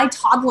remember. My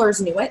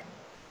toddlers knew it.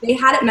 They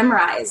had it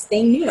memorized.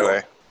 They knew.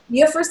 Really?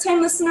 Be a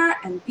first-time listener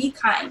and be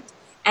kind.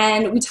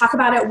 And we talk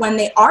about it when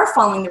they are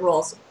following the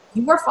rules.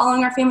 You are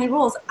following our family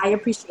rules. I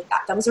appreciate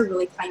that. That was a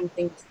really kind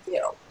thing to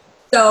do.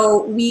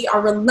 So we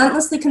are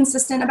relentlessly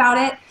consistent about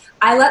it.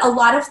 I let a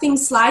lot of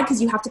things slide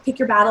because you have to pick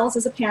your battles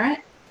as a parent.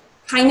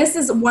 Kindness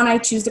is one I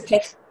choose to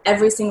pick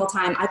every single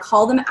time. I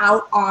call them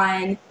out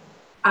on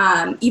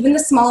even the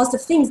smallest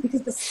of things,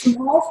 because the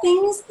small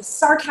things, the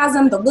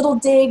sarcasm, the little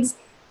digs,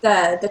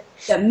 the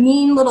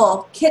mean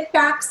little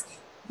kickbacks,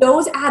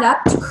 those add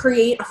up to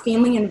create a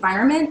family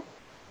environment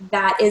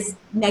that is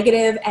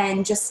negative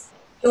and just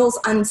feels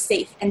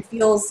unsafe and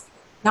feels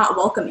not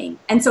welcoming.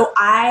 And so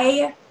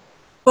I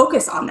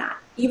focus on that.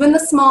 Even the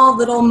small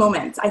little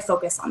moments, I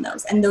focus on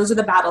those. And those are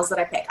the battles that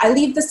I pick. I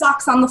leave the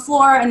socks on the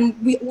floor, and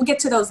we'll get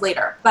to those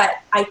later. But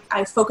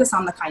I focus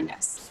on the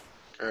kindness.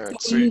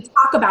 Good. So when you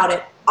talk about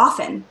it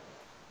often,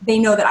 they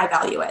know that I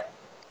value it.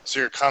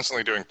 So you're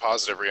constantly doing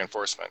positive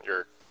reinforcement.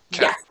 You're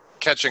Yes.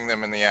 catching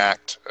them in the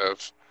act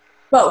of...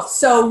 Both.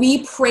 So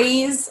we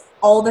praise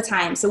all the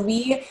time. So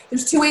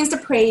there's 2 ways to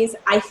praise,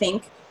 I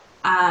think.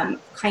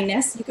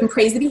 Kindness. You can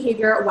praise the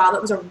behavior. Wow,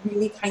 that was a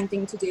really kind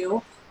thing to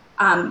do.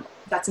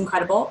 That's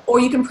incredible. Or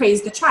you can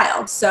praise the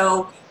child.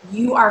 So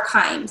you are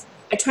kind.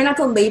 I try not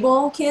to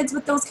label kids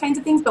with those kinds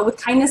of things, but with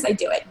kindness, I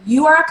do it.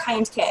 You are a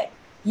kind kid.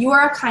 You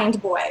are a kind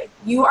boy.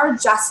 You are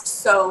just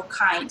so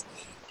kind.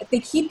 If they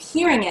keep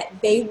hearing it,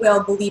 they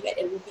will believe it.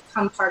 It will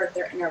become part of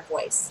their inner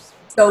voice.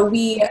 So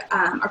we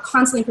are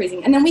constantly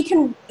praising. And then we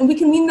can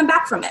wean them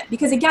back from it.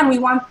 Because again, we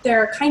want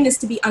their kindness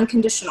to be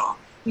unconditional.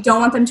 We don't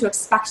want them to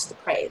expect the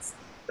praise.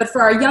 But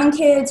for our young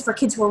kids, for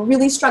kids who are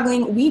really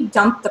struggling, we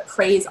dump the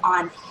praise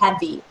on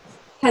heavy.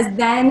 Because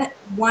then,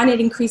 one, it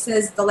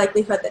increases the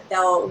likelihood that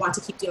they'll want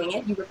to keep doing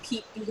it. You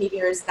repeat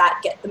behaviors that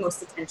get the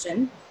most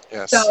attention.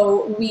 Yes.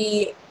 So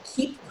we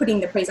keep putting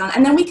the praise on,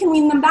 and then we can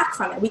wean them back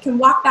from it. We can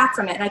walk back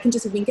from it, and I can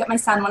just wink at my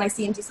son when I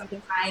see him do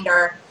something kind,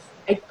 or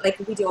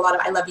we do a lot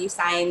of I love you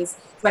signs.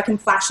 So I can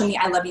flash him the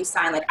I love you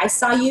sign. Like, I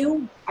saw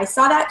you, I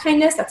saw that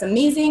kindness, that's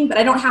amazing, but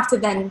I don't have to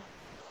then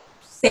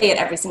say it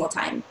every single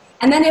time.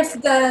 And then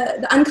if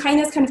the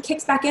unkindness kind of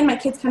kicks back in, my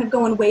kids kind of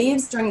go in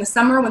waves during the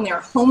summer when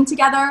they're home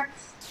together.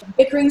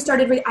 bickering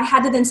started. I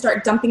had to then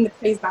start dumping the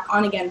praise back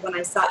on again when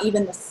I saw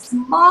even the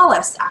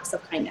smallest acts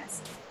of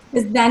kindness,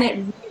 because then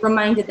it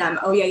reminded them,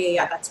 oh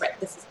yeah, that's right,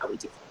 this is how we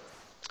do things.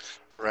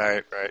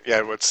 Right.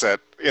 Yeah, what's that?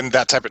 In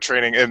that type of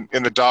training,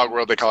 in the dog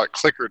world, they call it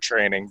clicker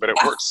training, but it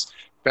works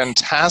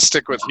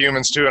fantastic with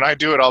humans too, and I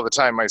do it all the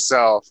time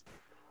myself.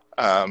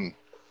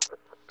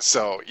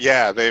 So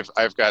yeah,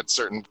 I've got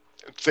certain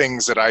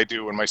things that I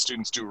do when my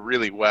students do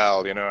really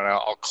well, and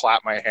I'll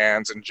clap my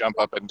hands and jump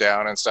up and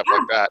down and stuff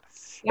like that.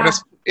 Yeah. And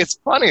it's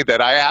funny that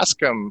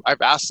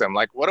I've asked them,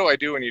 like, what do I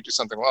do when you do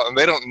something well? And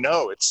they don't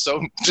know. It's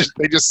so,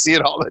 they just see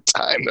it all the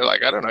time. They're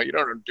like, I don't know, you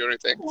don't do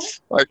anything.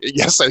 Like,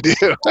 yes, I do.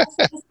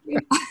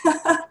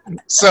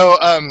 So,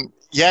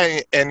 yeah,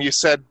 and you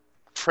said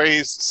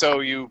praise, so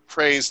you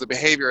praise the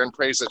behavior and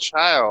praise the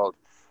child.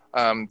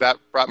 That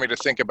brought me to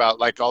think about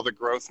like all the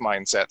growth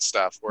mindset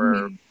stuff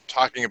where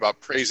talking about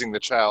praising the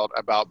child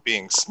about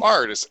being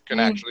smart can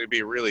actually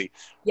be really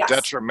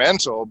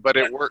detrimental, but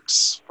it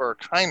works for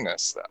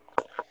kindness though.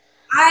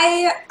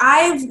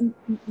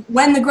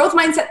 When the growth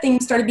mindset thing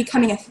started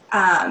becoming a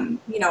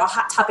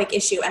hot topic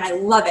issue, and I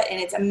love it, and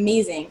it's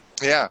amazing.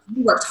 Yeah,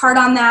 we worked hard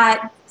on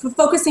that,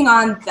 focusing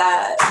on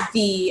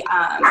the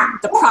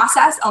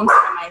process. Oh, I'm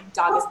sorry, my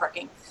dog is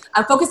barking.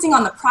 Focusing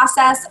on the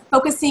process,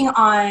 focusing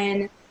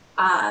on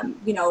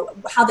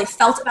how they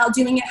felt about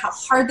doing it, how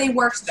hard they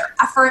worked, their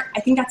effort.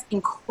 I think that's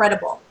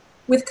incredible.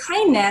 With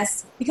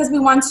kindness, because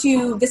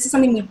this is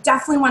something we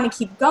definitely want to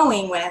keep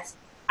going with.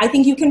 I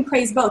think you can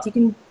praise both.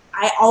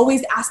 I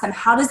always ask them,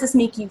 how does this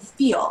make you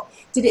feel?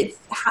 Did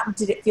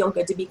it feel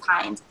good to be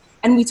kind?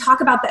 And we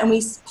talk about that, and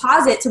we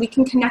pause it so we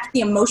can connect the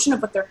emotion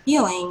of what they're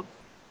feeling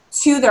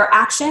to their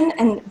action.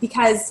 And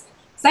because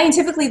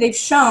scientifically they've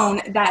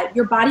shown that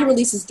your body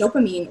releases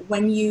dopamine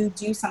when you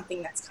do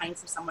something that's kind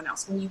for someone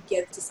else, when you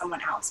give to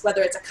someone else,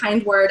 whether it's a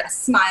kind word, a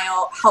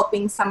smile,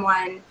 helping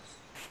someone,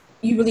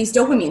 you release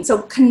dopamine.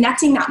 So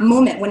connecting that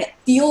moment when it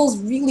feels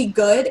really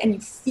good and you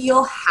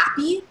feel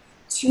happy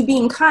to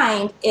being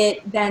kind,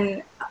 it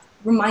then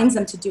reminds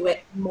them to do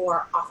it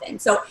more often.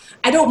 So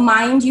I don't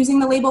mind using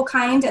the label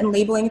kind and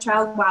labeling a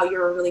child, wow,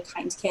 you're a really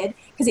kind kid,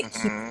 because it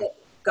keeps it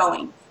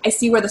going. I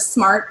see where the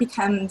smart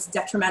becomes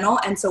detrimental,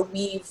 and so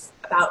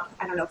about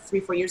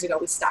 3-4 years ago,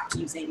 we stopped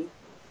using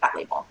that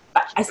label.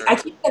 But I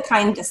keep the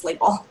kindness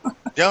label.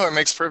 Yeah, it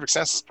makes perfect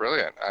sense. It's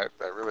brilliant. I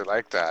really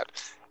like that.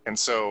 And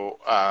so,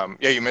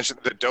 you mentioned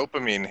the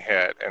dopamine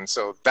hit, and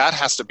so that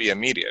has to be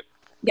immediate.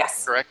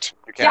 Yes. Correct?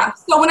 You can. Yeah.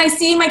 So when I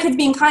see my kids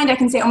being kind, I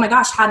can say, oh my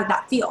gosh, how did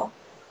that feel?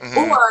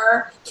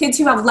 Or kids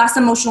who have less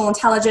emotional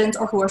intelligence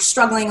or who are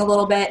struggling a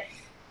little bit,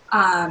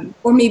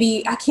 or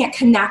maybe I can't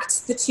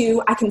connect the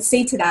two, I can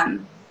say to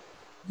them,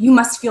 you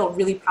must feel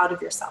really proud of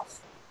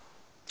yourself.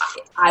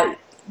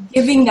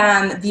 Giving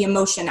them the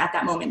emotion at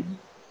that moment.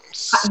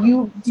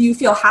 Do you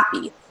feel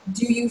happy?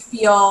 Do you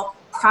feel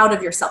proud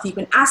of yourself? You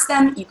can ask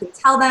them, you can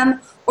tell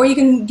them, or you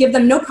can give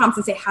them no prompts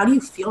and say, how do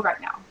you feel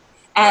right now?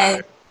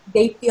 And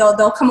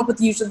they'll come up with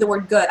usually the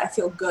word good. I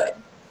feel good.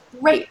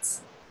 Great.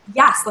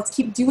 Yes, let's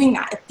keep doing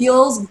that. It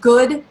feels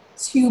good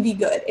to be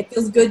good. It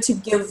feels good to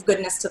give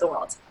goodness to the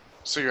world.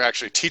 So you're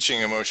actually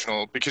teaching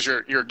emotional, because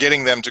you're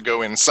getting them to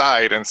go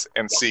inside and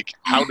seek,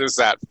 how does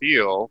that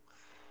feel?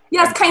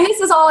 Yes, kindness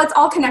it's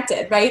all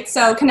connected, right?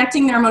 So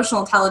connecting their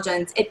emotional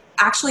intelligence, it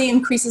actually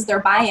increases their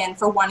buy-in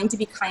for wanting to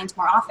be kind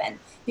more often.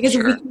 Because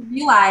if we can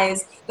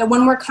realize that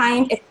when we're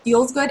kind, it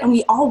feels good, and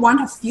we all want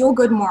to feel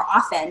good more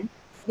often,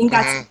 I think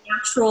that's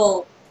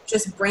natural,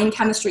 just brain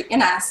chemistry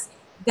in us,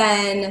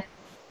 then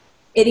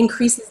it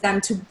increases them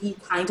to be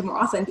kind more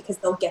often because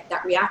they'll get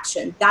that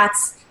reaction.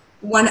 That's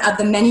one of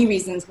the many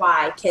reasons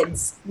why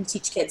we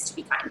teach kids to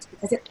be kind,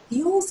 because it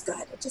feels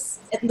good.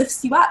 It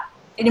lifts you up.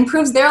 It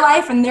improves their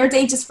life and their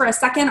day just for a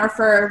second or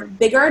for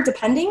bigger,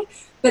 depending,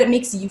 but it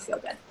makes you feel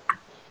good.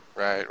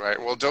 Right.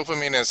 Well,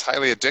 dopamine is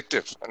highly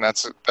addictive, and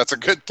that's a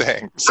good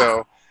thing.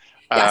 So,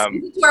 yes,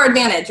 use it to our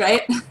advantage,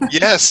 right?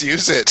 Yes,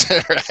 use it.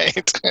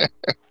 Right.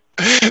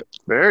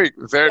 Very,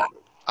 very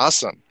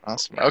awesome.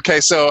 Okay,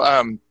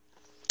 so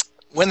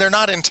when they're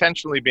not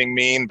intentionally being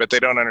mean, but they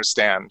don't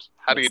understand,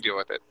 how do you deal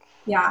with it?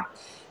 Yeah.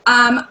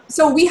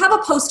 So we have a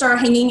poster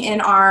hanging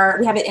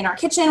we have it in our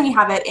kitchen, we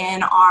have it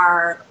in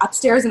our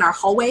upstairs in our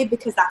hallway,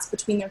 because that's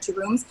between their two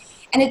rooms,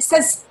 and it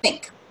says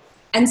think.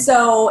 And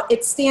so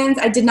it stands,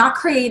 I did not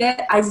create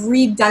it, I've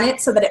redone it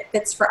so that it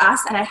fits for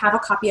us, and I have a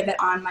copy of it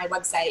on my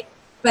website.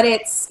 But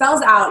it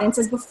spells out, and it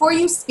says, before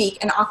you speak,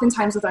 and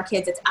oftentimes with our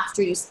kids, it's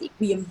after you speak,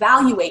 we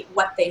evaluate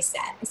what they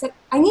said. I said,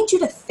 I need you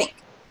to think.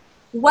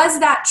 Was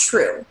that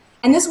true?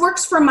 And this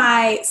works for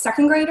my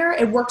second grader.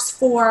 It works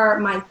for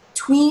my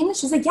tween.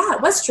 She's like, yeah,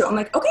 it was true. I'm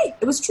like, okay,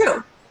 it was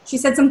true. She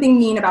said something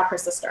mean about her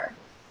sister.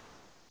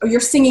 Or your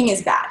singing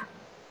is bad.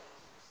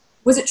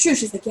 Was it true?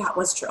 She's like, yeah, it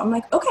was true. I'm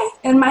like, okay,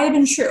 it might have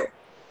been true.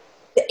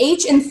 The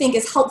H in think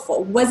is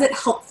helpful. Was it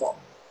helpful?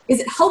 Is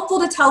it helpful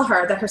to tell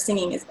her that her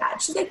singing is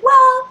bad? She's like,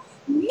 well,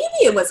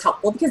 maybe it was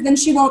helpful because then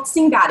she won't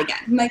sing bad again.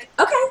 I'm like,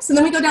 okay, so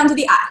then we go down to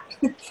the I.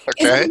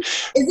 Okay.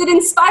 Is it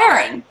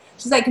inspiring?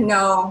 She's like,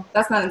 no,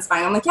 that's not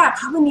inspiring. I'm like, yeah, it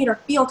probably made her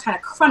feel kind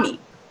of crummy.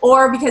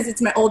 Or because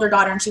it's my older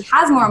daughter and she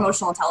has more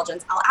emotional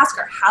intelligence, I'll ask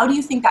her, how do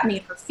you think that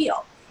made her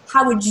feel?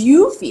 How would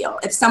you feel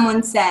if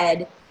someone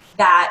said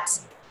that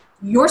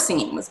your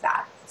singing was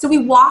bad? So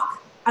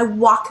I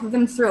walk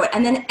them through it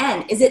and then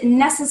end. Is it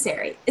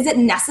necessary? Is it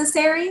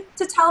necessary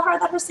to tell her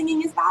that her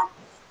singing is bad?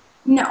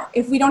 No.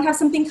 If we don't have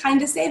something kind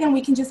to say, then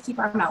we can just keep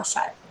our mouth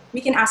shut.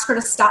 We can ask her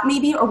to stop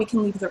maybe, or we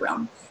can leave the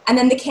room. And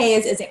then the K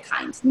is it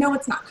kind? No,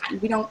 it's not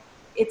kind.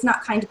 It's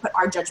not kind to put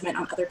our judgment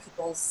on other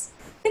people's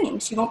singing.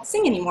 She won't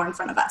sing anymore in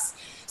front of us.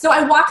 So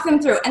I walk them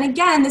through. And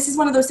again, this is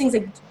one of those things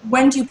like,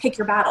 when do you pick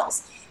your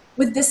battles?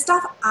 With this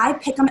stuff, I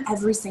pick them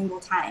every single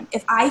time.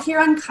 If I hear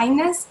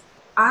unkindness,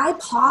 I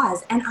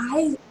pause and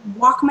I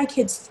walk my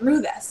kids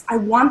through this. I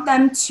want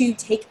them to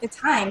take the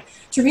time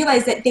to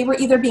realize that they were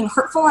either being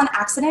hurtful on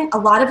accident, a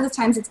lot of the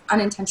times it's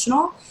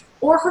unintentional,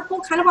 or hurtful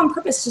kind of on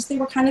purpose, just they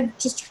were kind of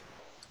just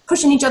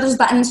pushing each other's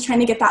buttons, trying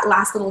to get that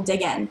last little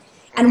dig in.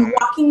 And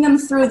walking them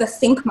through the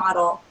think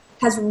model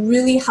has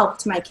really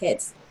helped my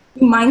kids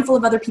be mindful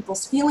of other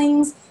people's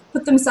feelings,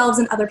 put themselves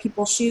in other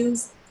people's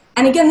shoes.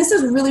 And again, this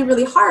is really,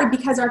 really hard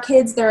because our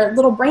kids, their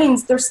little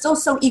brains, they're still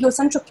so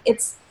egocentric.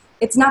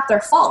 It's not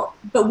their fault,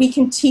 but we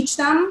can teach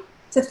them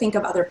to think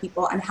of other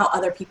people and how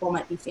other people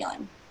might be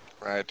feeling.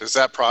 Right. Does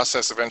that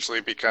process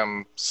eventually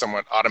become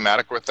somewhat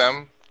automatic with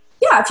them?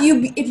 Yeah,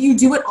 if you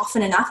do it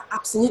often enough,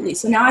 absolutely.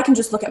 So now I can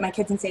just look at my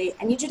kids and say,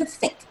 I need you to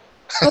think.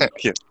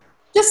 Yeah.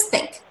 Just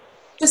think.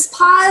 Just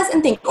pause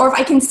and think. Or if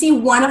I can see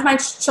one of my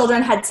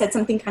children had said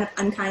something kind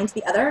of unkind to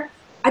the other,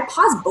 I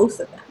pause both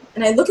of them.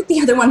 And I look at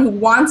the other one who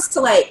wants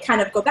to like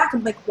kind of go back.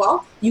 I'm like,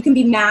 well, you can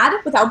be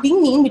mad without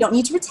being mean. We don't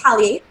need to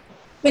retaliate.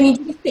 But I need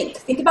you to think.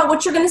 Think about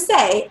what you're going to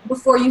say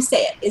before you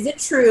say it. Is it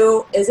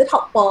true? Is it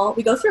helpful?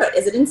 We go through it.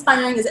 Is it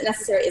inspiring? Is it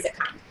necessary? Is it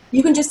kind?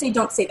 You can just say,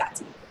 don't say that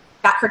to me.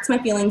 That hurts my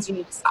feelings. You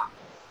need to stop.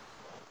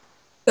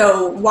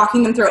 So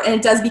walking them through it. And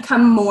it does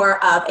become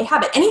more of a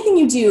habit. Anything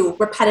you do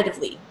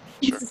repetitively,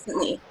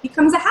 consistently,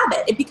 becomes a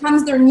habit. It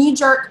becomes their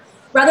knee-jerk.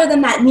 Rather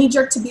than that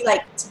knee-jerk to be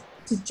like,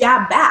 to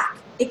jab back,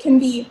 it can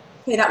be,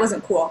 hey, that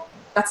wasn't cool.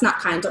 That's not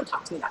kind. Don't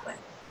talk to me that way.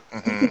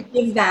 You can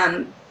give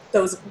them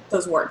those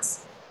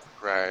words.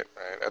 Right.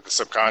 At the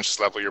subconscious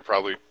level, you're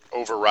probably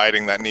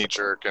overriding that knee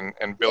jerk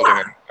and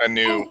building a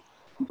new.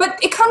 But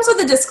it comes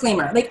with a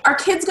disclaimer. Like, are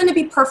kids going to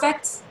be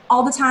perfect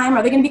all the time?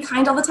 Are they going to be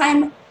kind all the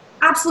time?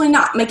 Absolutely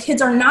not. My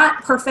kids are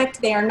not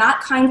perfect. They are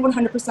not kind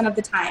 100% of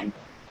the time.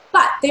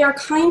 But they are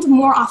kind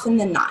more often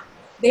than not.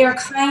 They are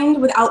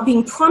kind without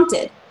being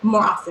prompted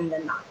more often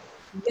than not.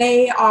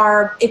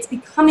 It's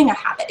becoming a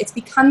habit. It's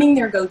becoming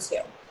their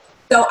go-to.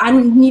 So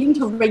I'm needing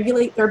to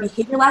regulate their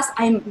behavior less.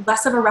 I'm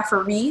less of a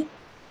referee.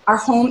 Our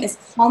home is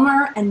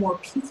calmer and more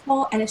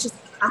peaceful, and it's just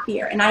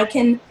happier. And I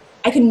can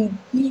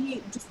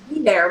be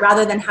there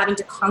rather than having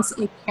to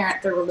constantly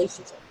parent their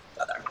relationship with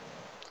each other.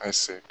 I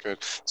see. Good.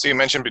 So you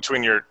mentioned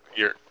between your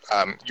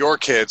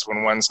kids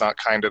when one's not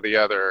kind to the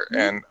other,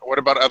 and what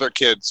about other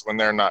kids when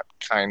they're not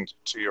kind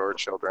to your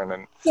children?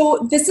 And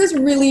so this is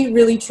really,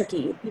 really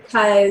tricky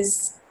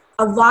because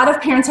a lot of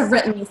parents have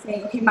written me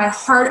saying, okay,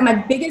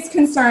 my biggest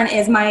concern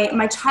is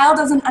my child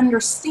doesn't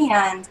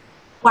understand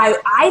why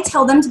I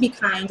tell them to be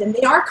kind, and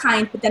they are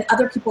kind, but then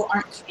other people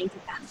aren't kind to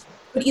them.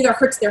 It either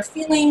hurts their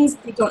feelings,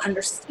 they don't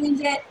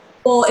understand it.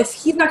 Well, if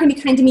he's not going to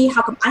be kind to me,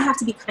 how come I have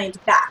to be kind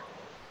back?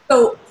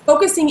 So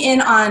focusing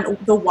in on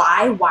the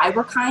why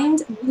we're kind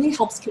really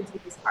helps kids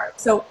with this part.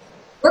 So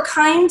we're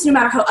kind no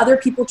matter how other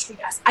people treat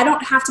us. I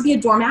don't have to be a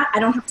doormat. I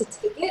don't have to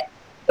take it.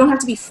 I don't have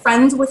to be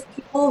friends with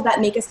people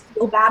that make us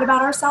feel bad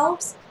about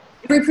ourselves.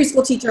 Every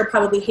preschool teacher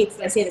probably hates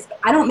that I say this, but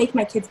I don't make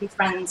my kids be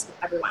friends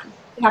with everyone.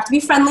 They have to be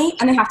friendly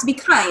and they have to be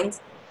kind,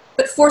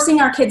 but forcing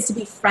our kids to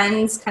be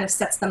friends kind of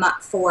sets them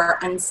up for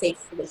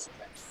unsafe relationships.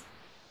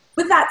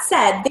 With that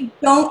said, they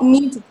don't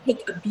need to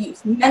take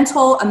abuse,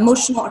 mental,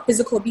 emotional, or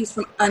physical abuse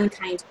from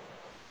unkind people.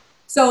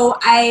 So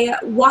I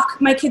walk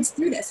my kids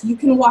through this. You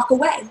can walk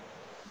away.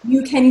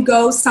 You can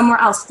go somewhere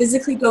else,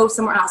 physically go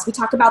somewhere else. We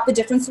talk about the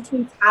difference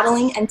between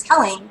tattling and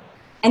telling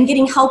and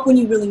getting help when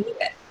you really need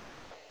it.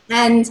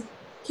 And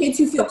kids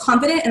who feel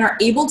confident and are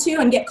able to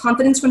and get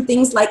confidence from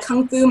things like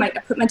Kung Fu. I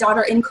put my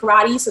daughter in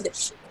karate so that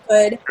she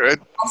could have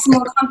some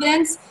more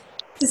confidence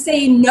to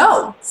say,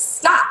 no,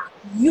 stop.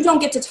 You don't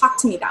get to talk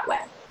to me that way.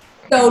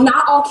 So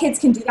not all kids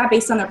can do that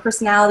based on their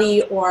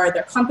personality or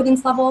their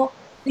confidence level.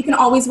 They can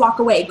always walk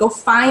away. Go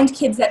find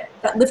kids that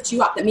lift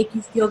you up, that make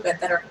you feel good,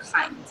 that are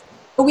kind.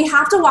 But we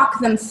have to walk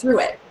them through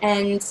it.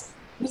 And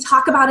we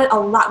talk about it a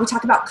lot. We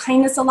talk about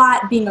kindness a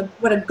lot,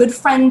 what a good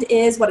friend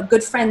is, what a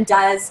good friend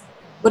does,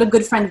 what a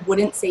good friend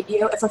wouldn't say to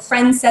you. If a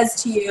friend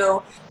says to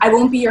you, I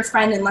won't be your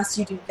friend unless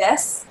you do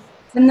this,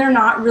 then they're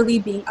not really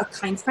being a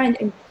kind friend,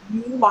 and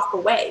you walk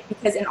away.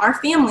 Because in our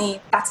family,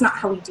 that's not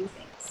how we do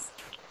things.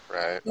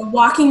 Right. We're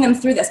walking them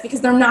through this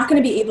because they're not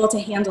going to be able to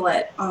handle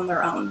it on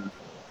their own.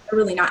 They're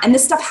really not. And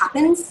this stuff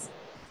happens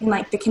in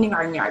like the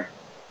kindergarten yard.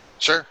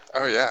 Sure.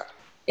 Oh, yeah.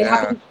 It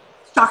happens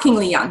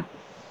shockingly young.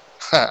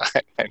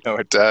 I know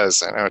it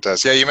does.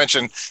 Yeah, you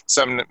mentioned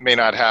some may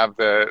not have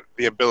the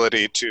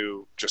ability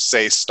to just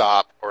say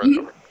stop or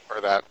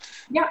that.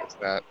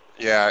 Yeah.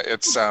 Yeah,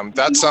 it's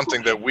that's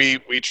something that we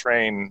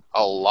train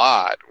a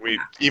lot. We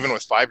even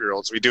with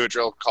 5-year-olds, we do a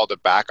drill called a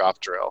back off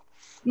drill.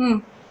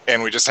 Mm.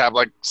 And we just have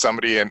like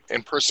somebody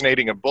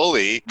impersonating a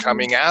bully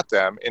coming at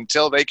them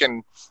until they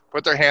can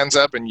put their hands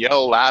up and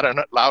yell loud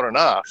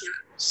enough.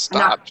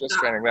 Stop.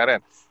 Training that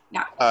in.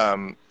 Yeah.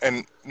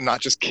 And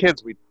not just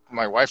kids.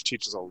 My wife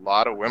teaches a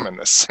lot of women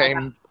the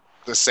same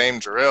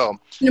drill.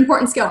 An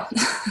important skill.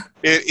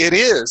 It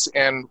is,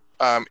 and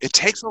it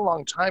takes a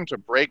long time to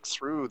break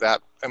through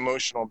that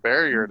emotional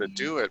barrier to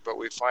do it. But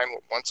we find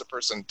once a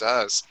person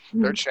does,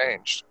 they're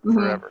changed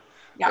forever.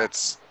 Yeah.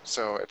 It's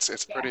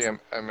pretty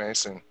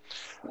amazing.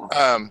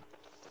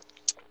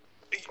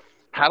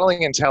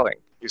 Tattling and telling,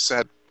 you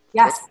said.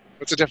 Yes.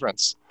 What's the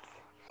difference?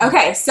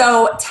 Okay,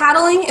 so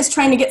tattling is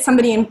trying to get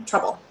somebody in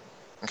trouble.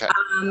 Okay.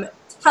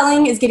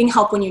 Telling is getting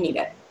help when you need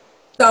it.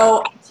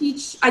 So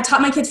I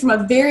taught my kids from a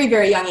very,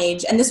 very young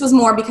age, and this was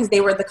more because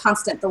they were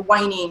the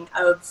whining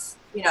of,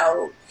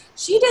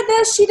 she did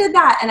this, she did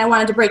that, and I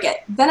wanted to break it.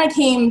 Then I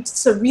came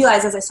to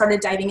realize as I started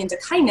diving into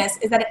kindness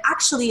is that it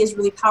actually is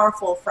really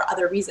powerful for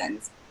other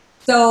reasons.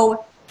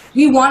 So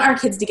we want our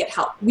kids to get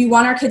help. We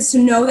want our kids to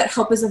know that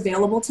help is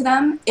available to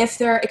them if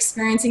they're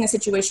experiencing a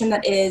situation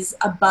that is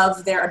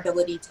above their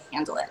ability to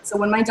handle it. So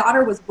when my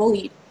daughter was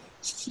bullied,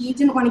 she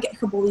didn't want to get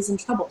her bullies in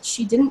trouble.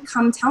 She didn't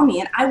come tell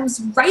me. And I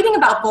was writing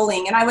about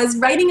bullying, and I was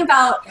writing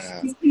about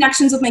these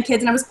connections with my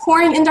kids, and I was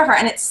pouring into her,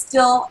 and it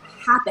still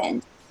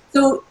happened.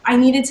 So I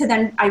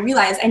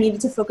realized I needed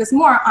to focus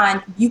more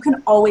on, you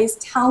can always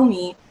tell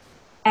me.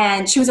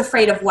 And she was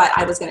afraid of what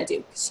I was going to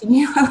do. She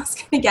knew I was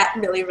going to get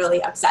really,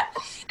 really upset.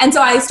 And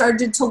so I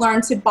started to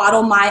learn to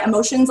bottle my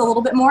emotions a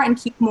little bit more and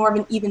keep more of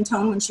an even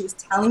tone when she was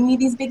telling me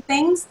these big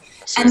things,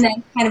 and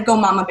then kind of go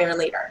mama bear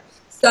later.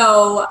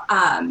 So,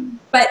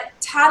 but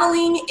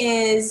tattling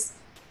is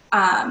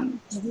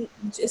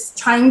just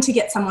trying to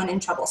get someone in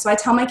trouble. So I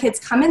tell my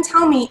kids, come and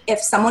tell me if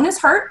someone is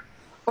hurt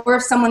or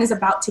if someone is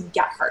about to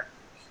get hurt.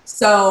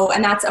 So,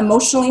 and that's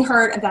emotionally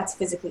hurt and that's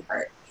physically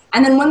hurt.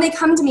 And then when they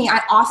come to me,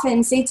 I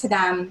often say to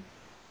them,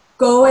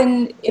 go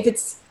and if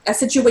it's a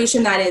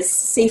situation that is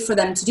safe for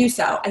them to do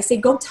so, I say,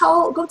 go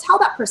tell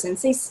that person,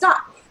 say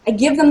stop. I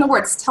give them the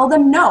words, tell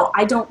them, no,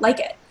 I don't like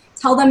it.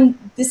 Tell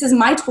them, this is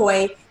my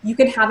toy, you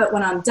can have it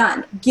when I'm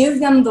done. Give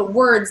them the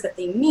words that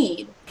they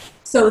need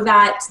so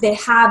that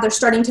they're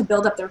starting to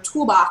build up their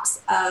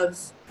toolbox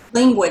of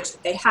language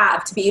that they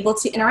have to be able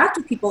to interact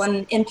with people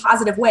in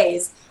positive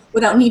ways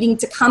without needing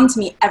to come to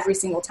me every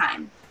single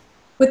time.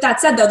 With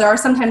that said, though, there are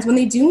some times when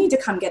they do need to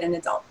come get an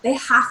adult. They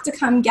have to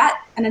come get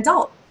an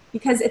adult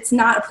because it's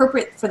not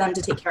appropriate for them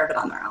to take care of it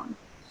on their own.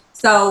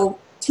 So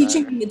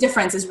teaching them the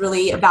difference is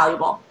really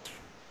valuable.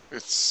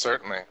 It's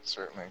certainly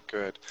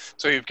good.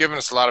 So you've given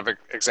us a lot of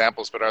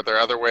examples, but are there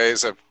other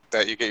ways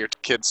that you get your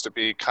kids to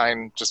be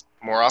kind just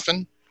more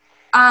often?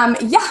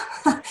 Yeah,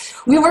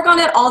 we work on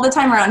it all the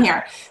time around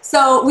here.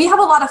 So we have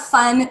a lot of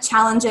fun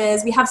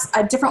challenges. We have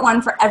a different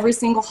one for every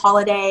single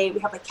holiday. We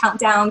have like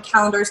countdown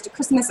calendars to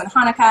Christmas and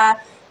Hanukkah.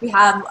 We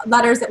have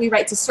letters that we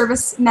write to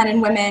servicemen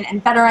and women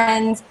and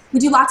veterans. We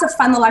do lots of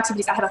fun little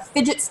activities. I have a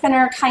fidget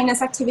spinner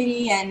kindness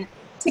activity and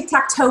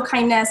tic-tac-toe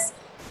kindness.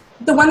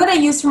 The one that I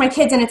use for my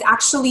kids, and it's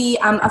actually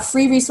a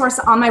free resource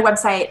on my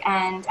website,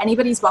 and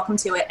anybody's welcome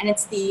to it, and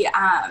it's the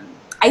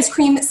Ice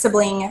Cream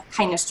Sibling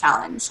Kindness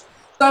Challenge.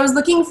 So I was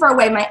looking for a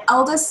way. My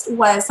eldest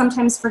was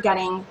sometimes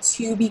forgetting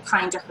to be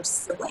kind to her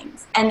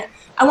siblings. And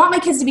I want my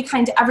kids to be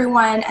kind to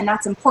everyone, and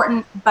that's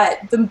important, but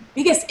the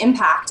biggest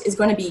impact is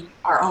going to be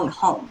our own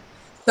home.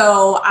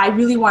 So I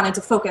really wanted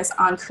to focus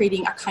on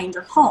creating a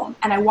kinder home,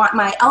 and I want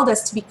my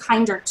eldest to be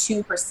kinder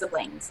to her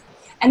siblings.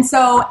 And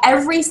so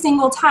every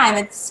single time,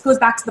 it goes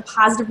back to the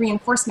positive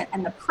reinforcement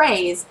and the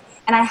praise,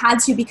 and I had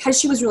to, because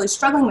she was really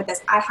struggling with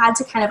this, I had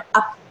to kind of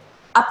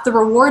up the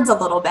rewards a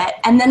little bit,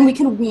 and then we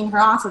can wean her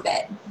off of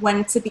it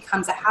once it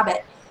becomes a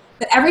habit.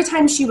 But every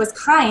time she was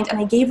kind and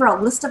I gave her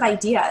a list of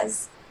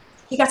ideas,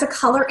 she got to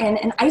color in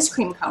an ice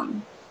cream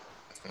cone.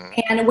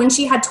 And when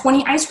she had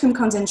 20 ice cream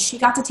cones in, she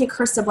got to take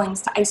her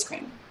siblings to ice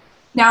cream.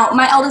 Now,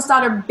 my eldest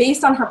daughter,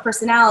 based on her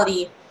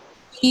personality,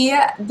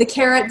 the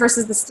carrot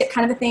versus the stick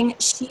kind of a thing,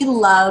 she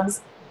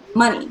loves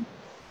money.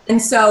 And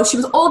so she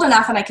was old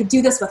enough and I could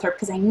do this with her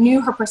because I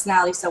knew her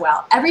personality so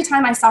well. Every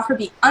time I saw her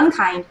be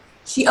unkind,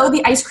 she owed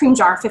the ice cream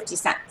jar 50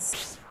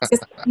 cents.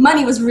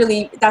 Money was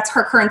really, that's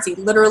her currency,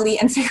 literally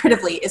and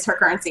figuratively is her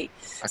currency.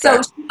 Okay.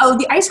 So she owed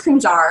the ice cream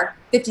jar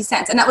 50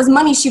 cents. And that was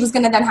money she was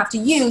going to then have to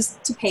use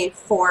to pay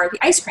for the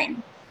ice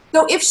cream.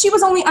 So if she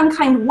was only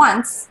unkind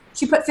once,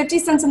 she put 50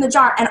 cents in the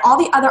jar and all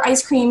the other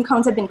ice cream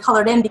cones had been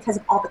colored in because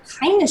of all the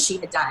kindness she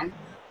had done,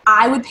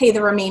 I would pay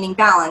the remaining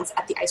balance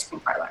at the ice cream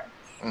parlor.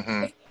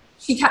 Mm-hmm. If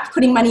she kept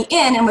putting money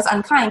in and was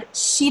unkind,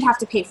 she'd have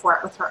to pay for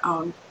it with her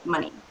own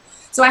money.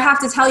 So I have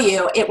to tell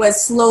you, it was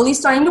slowly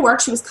starting to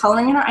work. She was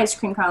coloring in her ice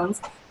cream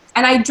cones.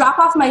 And I drop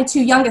off my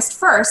two youngest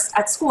first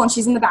at school, and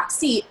she's in the back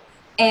seat.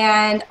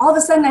 And all of a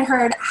sudden I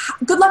heard,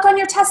 good luck on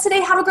your test today.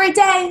 Have a great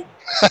day.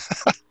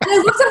 And I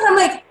looked at her, I'm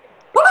like,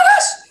 oh my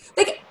gosh.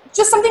 Like,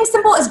 just something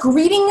simple as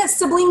greeting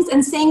siblings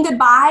and saying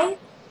goodbye.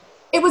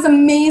 It was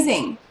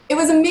amazing. It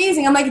was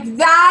amazing. I'm like,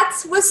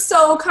 that was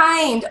so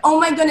kind. Oh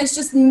my goodness,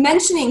 just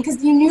mentioning,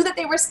 because you knew that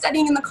they were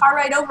studying in the car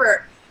ride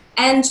over.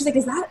 And she's like,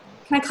 can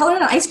I color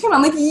in an ice cream?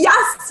 I'm like,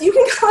 yes, you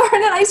can color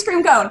in an ice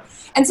cream cone.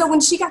 And so when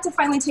she got to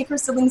finally take her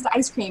siblings to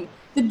ice cream,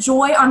 the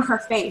joy on her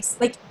face,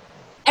 like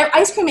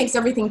ice cream makes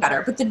everything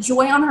better, but the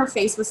joy on her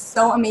face was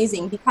so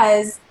amazing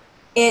because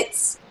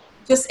it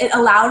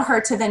allowed her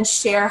to then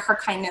share her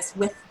kindness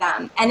with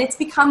them. And it's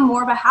become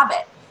more of a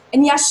habit.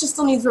 And yes, she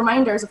still needs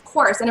reminders, of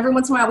course. And every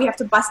once in a while we have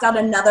to bust out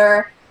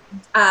another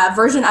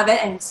version of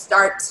it and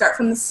start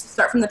from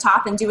the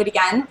top and do it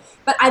again.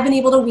 But I've been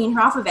able to wean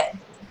her off of it.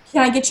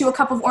 Can I get you a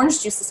cup of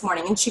orange juice this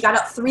morning? And she got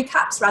out 3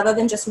 cups rather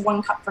than just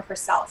 1 cup for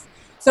herself.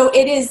 So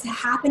it is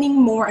happening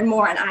more and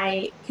more, and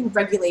I can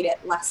regulate it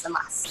less and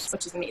less,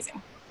 which is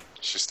amazing.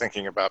 She's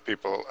thinking about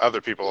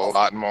other people a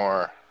lot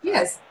more.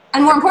 Yes.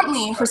 And more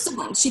importantly, her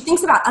siblings. She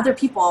thinks about other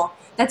people.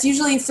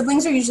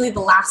 Siblings are usually the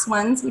last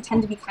ones we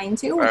tend to be kind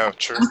to. We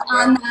True. jump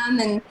on them,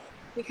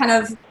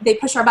 and they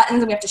push our buttons,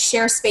 and we have to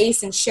share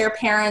space and share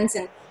parents.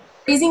 And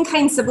raising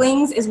kind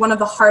siblings is one of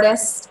the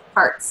hardest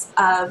parts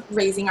of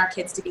raising our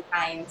kids to be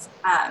kind.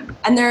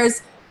 And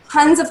there's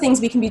tons of things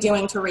we can be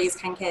doing to raise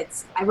kind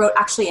kids. I wrote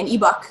actually an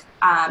ebook.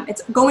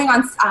 It's going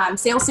on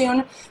sale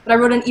soon, but I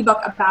wrote an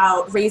ebook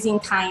about raising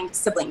kind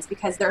siblings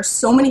because there are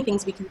so many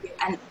things we can do,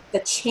 and the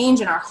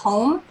change in our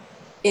home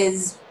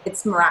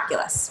it's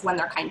miraculous when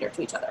they're kinder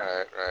to each other.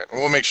 Right. And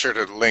we'll make sure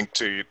to link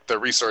to the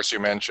resource you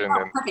mentioned.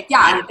 Oh, perfect. Yeah,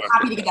 I'm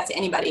happy to give that to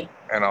anybody.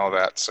 And all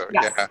that. So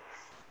yes. Yeah,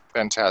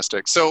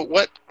 fantastic. So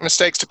what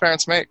mistakes do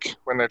parents make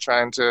when they're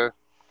trying to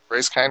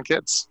raise kind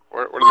kids?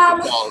 What are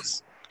the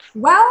pitfalls?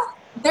 Well,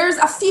 there's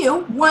a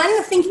few.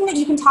 One, thinking that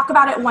you can talk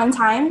about it one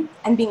time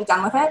and being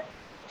done with it.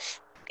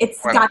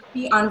 It's got to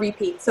be on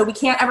repeat. So we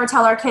can't ever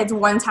tell our kids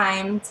one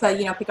time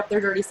to, pick up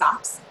their dirty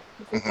socks.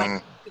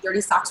 Like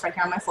dirty socks right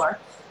here on my floor.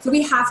 So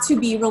we have to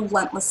be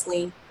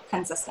relentlessly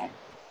consistent,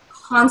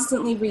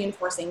 constantly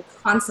reinforcing,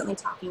 constantly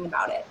talking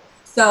about it.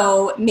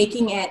 So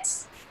making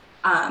it,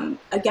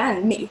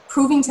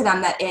 proving to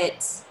them that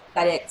it's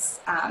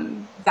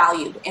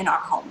valued in our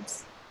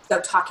homes. So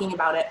talking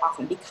about it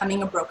often,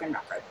 becoming a broken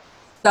record.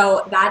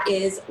 So that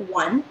is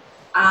one.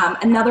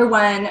 Another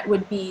one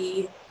would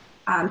be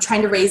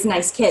trying to raise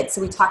nice kids.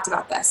 So we talked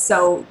about this.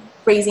 So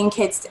raising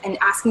kids and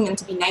asking them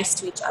to be nice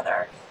to each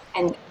other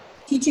and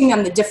teaching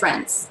them the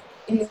difference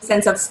in the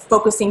sense of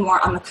focusing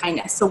more on the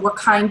kindness. So we're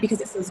kind because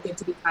it feels good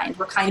to be kind.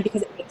 We're kind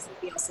because it makes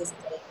somebody else's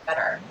day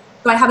better.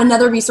 So I have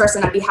another resource,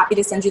 and I'd be happy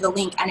to send you the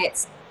link, and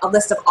it's a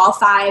list of all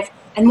 5,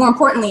 and more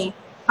importantly,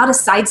 how to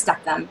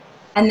sidestep them,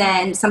 and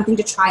then something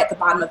to try at the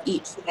bottom of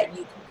each so that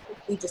you can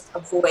quickly just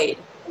avoid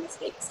the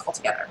mistakes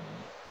altogether.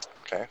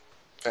 Okay,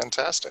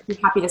 fantastic. I'd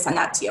be happy to send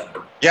that to you.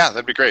 Yeah,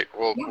 that'd be great.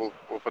 We'll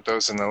put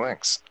those in the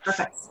links.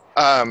 Perfect.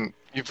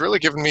 You've really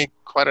given me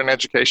quite an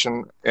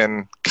education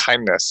in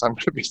kindness. I'm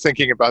going to be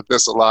thinking about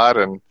this a lot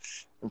and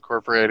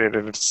incorporated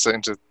it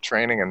into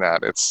training in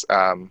that. It's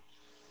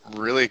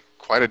really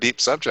quite a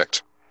deep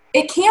subject.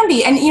 It can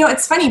be. And,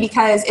 it's funny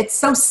because it's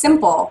so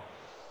simple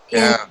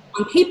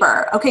on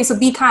paper. Okay, so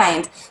be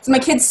kind. So my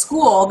kids'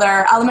 school,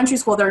 their elementary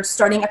school, they're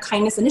starting a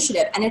kindness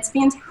initiative, and it's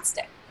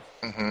fantastic.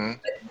 Mm-hmm.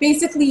 But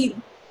basically,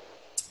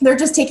 they're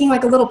just taking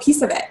like a little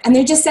piece of it, and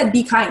they just said,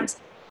 be kind.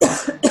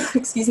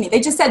 Excuse me. They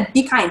just said,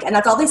 be kind, and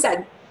that's all they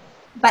said.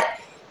 But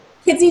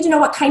kids need to know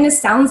what kindness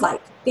sounds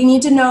like. They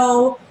need to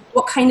know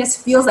what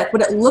kindness feels like,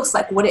 what it looks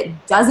like, what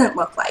it doesn't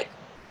look like.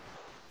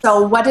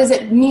 So what does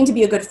it mean to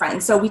be a good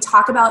friend? So we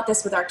talk about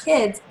this with our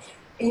kids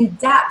in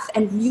depth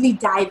and really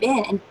dive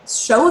in and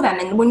show them.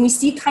 And when we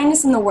see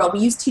kindness in the world, we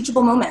use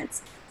teachable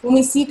moments. When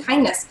we see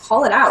kindness,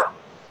 call it out.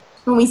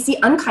 When we see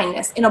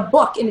unkindness in a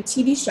book, in a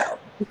TV show,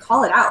 we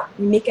call it out.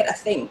 We make it a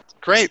thing.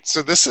 Great.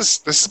 So this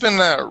has been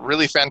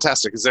really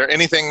fantastic. Is there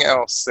anything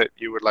else that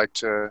you would like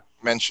to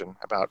mention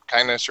about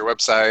kindness, your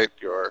website,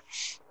 your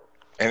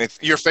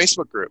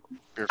Facebook group?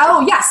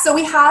 Oh, yes. So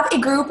we have a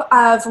group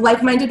of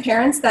like-minded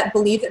parents that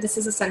believe that this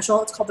is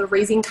essential. It's called the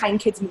Raising Kind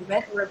Kids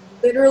Movement. We're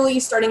literally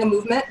starting a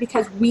movement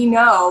because we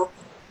know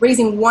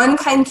raising one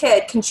kind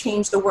kid can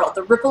change the world.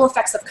 The ripple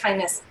effects of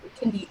kindness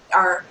can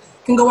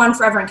go on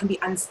forever and can be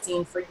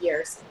unseen for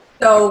years.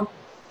 So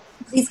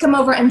please come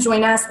over and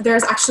join us.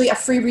 There's actually a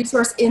free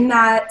resource in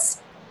that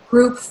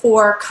group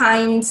for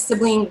kind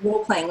sibling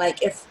role playing.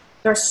 Like if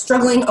they're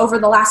struggling over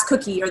the last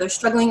cookie or they're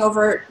struggling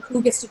over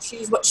who gets to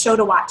choose what show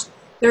to watch,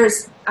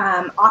 there's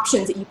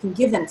options that you can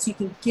give them. So you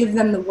can give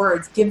them the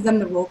words, give them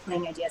the role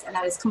playing ideas, and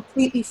that is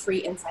completely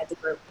free inside the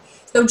group.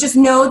 So just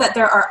know that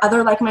there are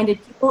other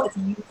like-minded people if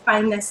you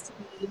find this to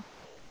be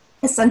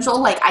essential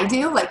like I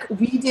do, like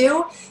we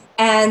do,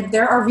 and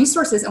there are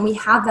resources and we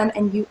have them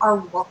and you are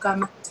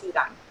welcome to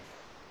them.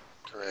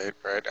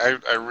 Great.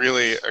 I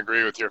really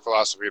agree with your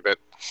philosophy that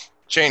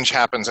change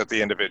happens at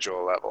the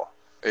individual level.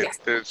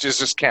 It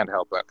just can't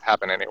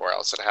happen anywhere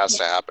else. It has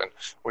to happen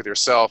with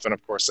yourself, and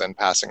of course then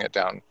passing it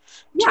down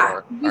to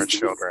our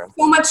children.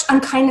 So much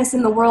unkindness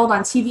in the world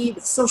on TV,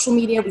 with social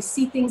media. We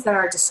see things that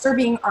are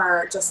disturbing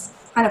or just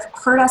kind of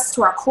hurt us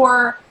to our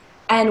core,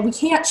 And we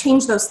can't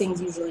change those things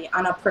usually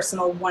on a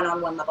personal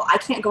one-on-one level. I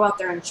can't go out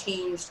there and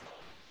change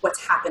what's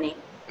happening.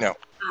 No.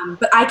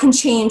 But I can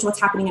change what's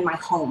happening in my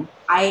home.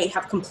 I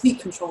have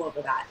complete control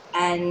over that.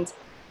 And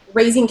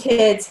raising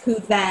kids who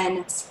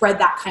then spread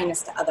that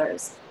kindness to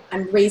others,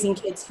 and raising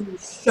kids who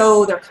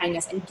show their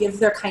kindness and give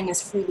their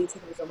kindness freely to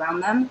those around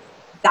them,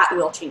 that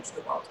will change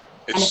the world.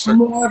 And if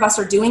more of us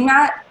are doing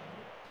that,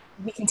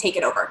 we can take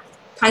it over.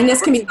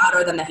 Kindness can be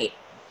louder than the hate.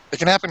 It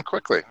can happen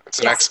quickly. It's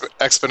an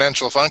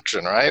exponential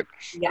function, right?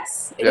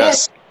 Yes, it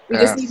is. We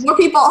just need more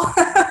people.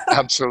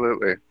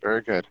 Absolutely.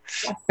 Very good.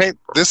 Yes. Hey,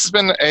 this has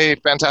been a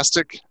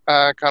fantastic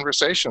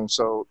conversation.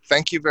 So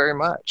thank you very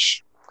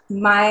much.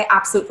 My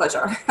absolute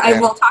pleasure. I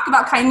will talk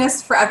about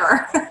kindness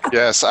forever.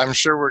 Yes, I'm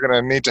sure we're going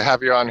to need to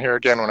have you on here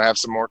again when I have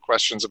some more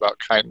questions about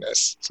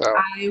kindness. So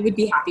I would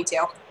be happy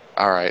to.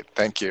 All right.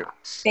 Thank you.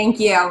 Thank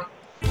you.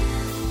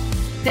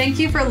 Thank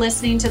you for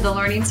listening to the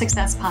Learning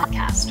Success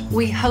Podcast.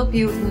 We hope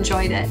you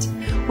enjoyed it.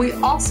 We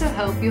also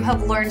hope you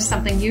have learned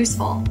something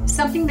useful,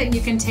 something that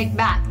you can take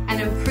back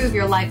and improve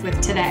your life with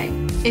today.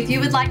 If you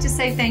would like to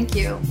say thank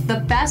you,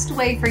 the best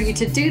way for you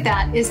to do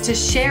that is to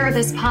share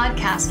this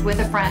podcast with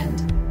a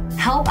friend.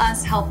 Help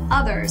us help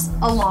others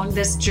along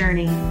this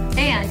journey.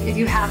 And if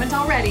you haven't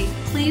already,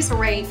 please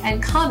rate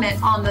and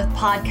comment on the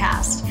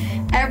podcast.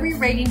 Every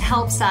rating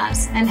helps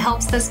us and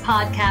helps this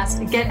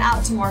podcast get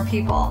out to more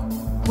people.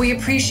 We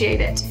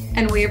appreciate it,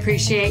 and we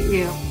appreciate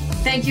you.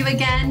 Thank you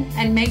again,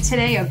 and make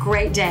today a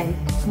great day.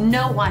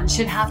 No one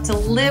should have to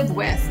live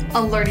with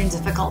a learning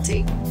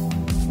difficulty.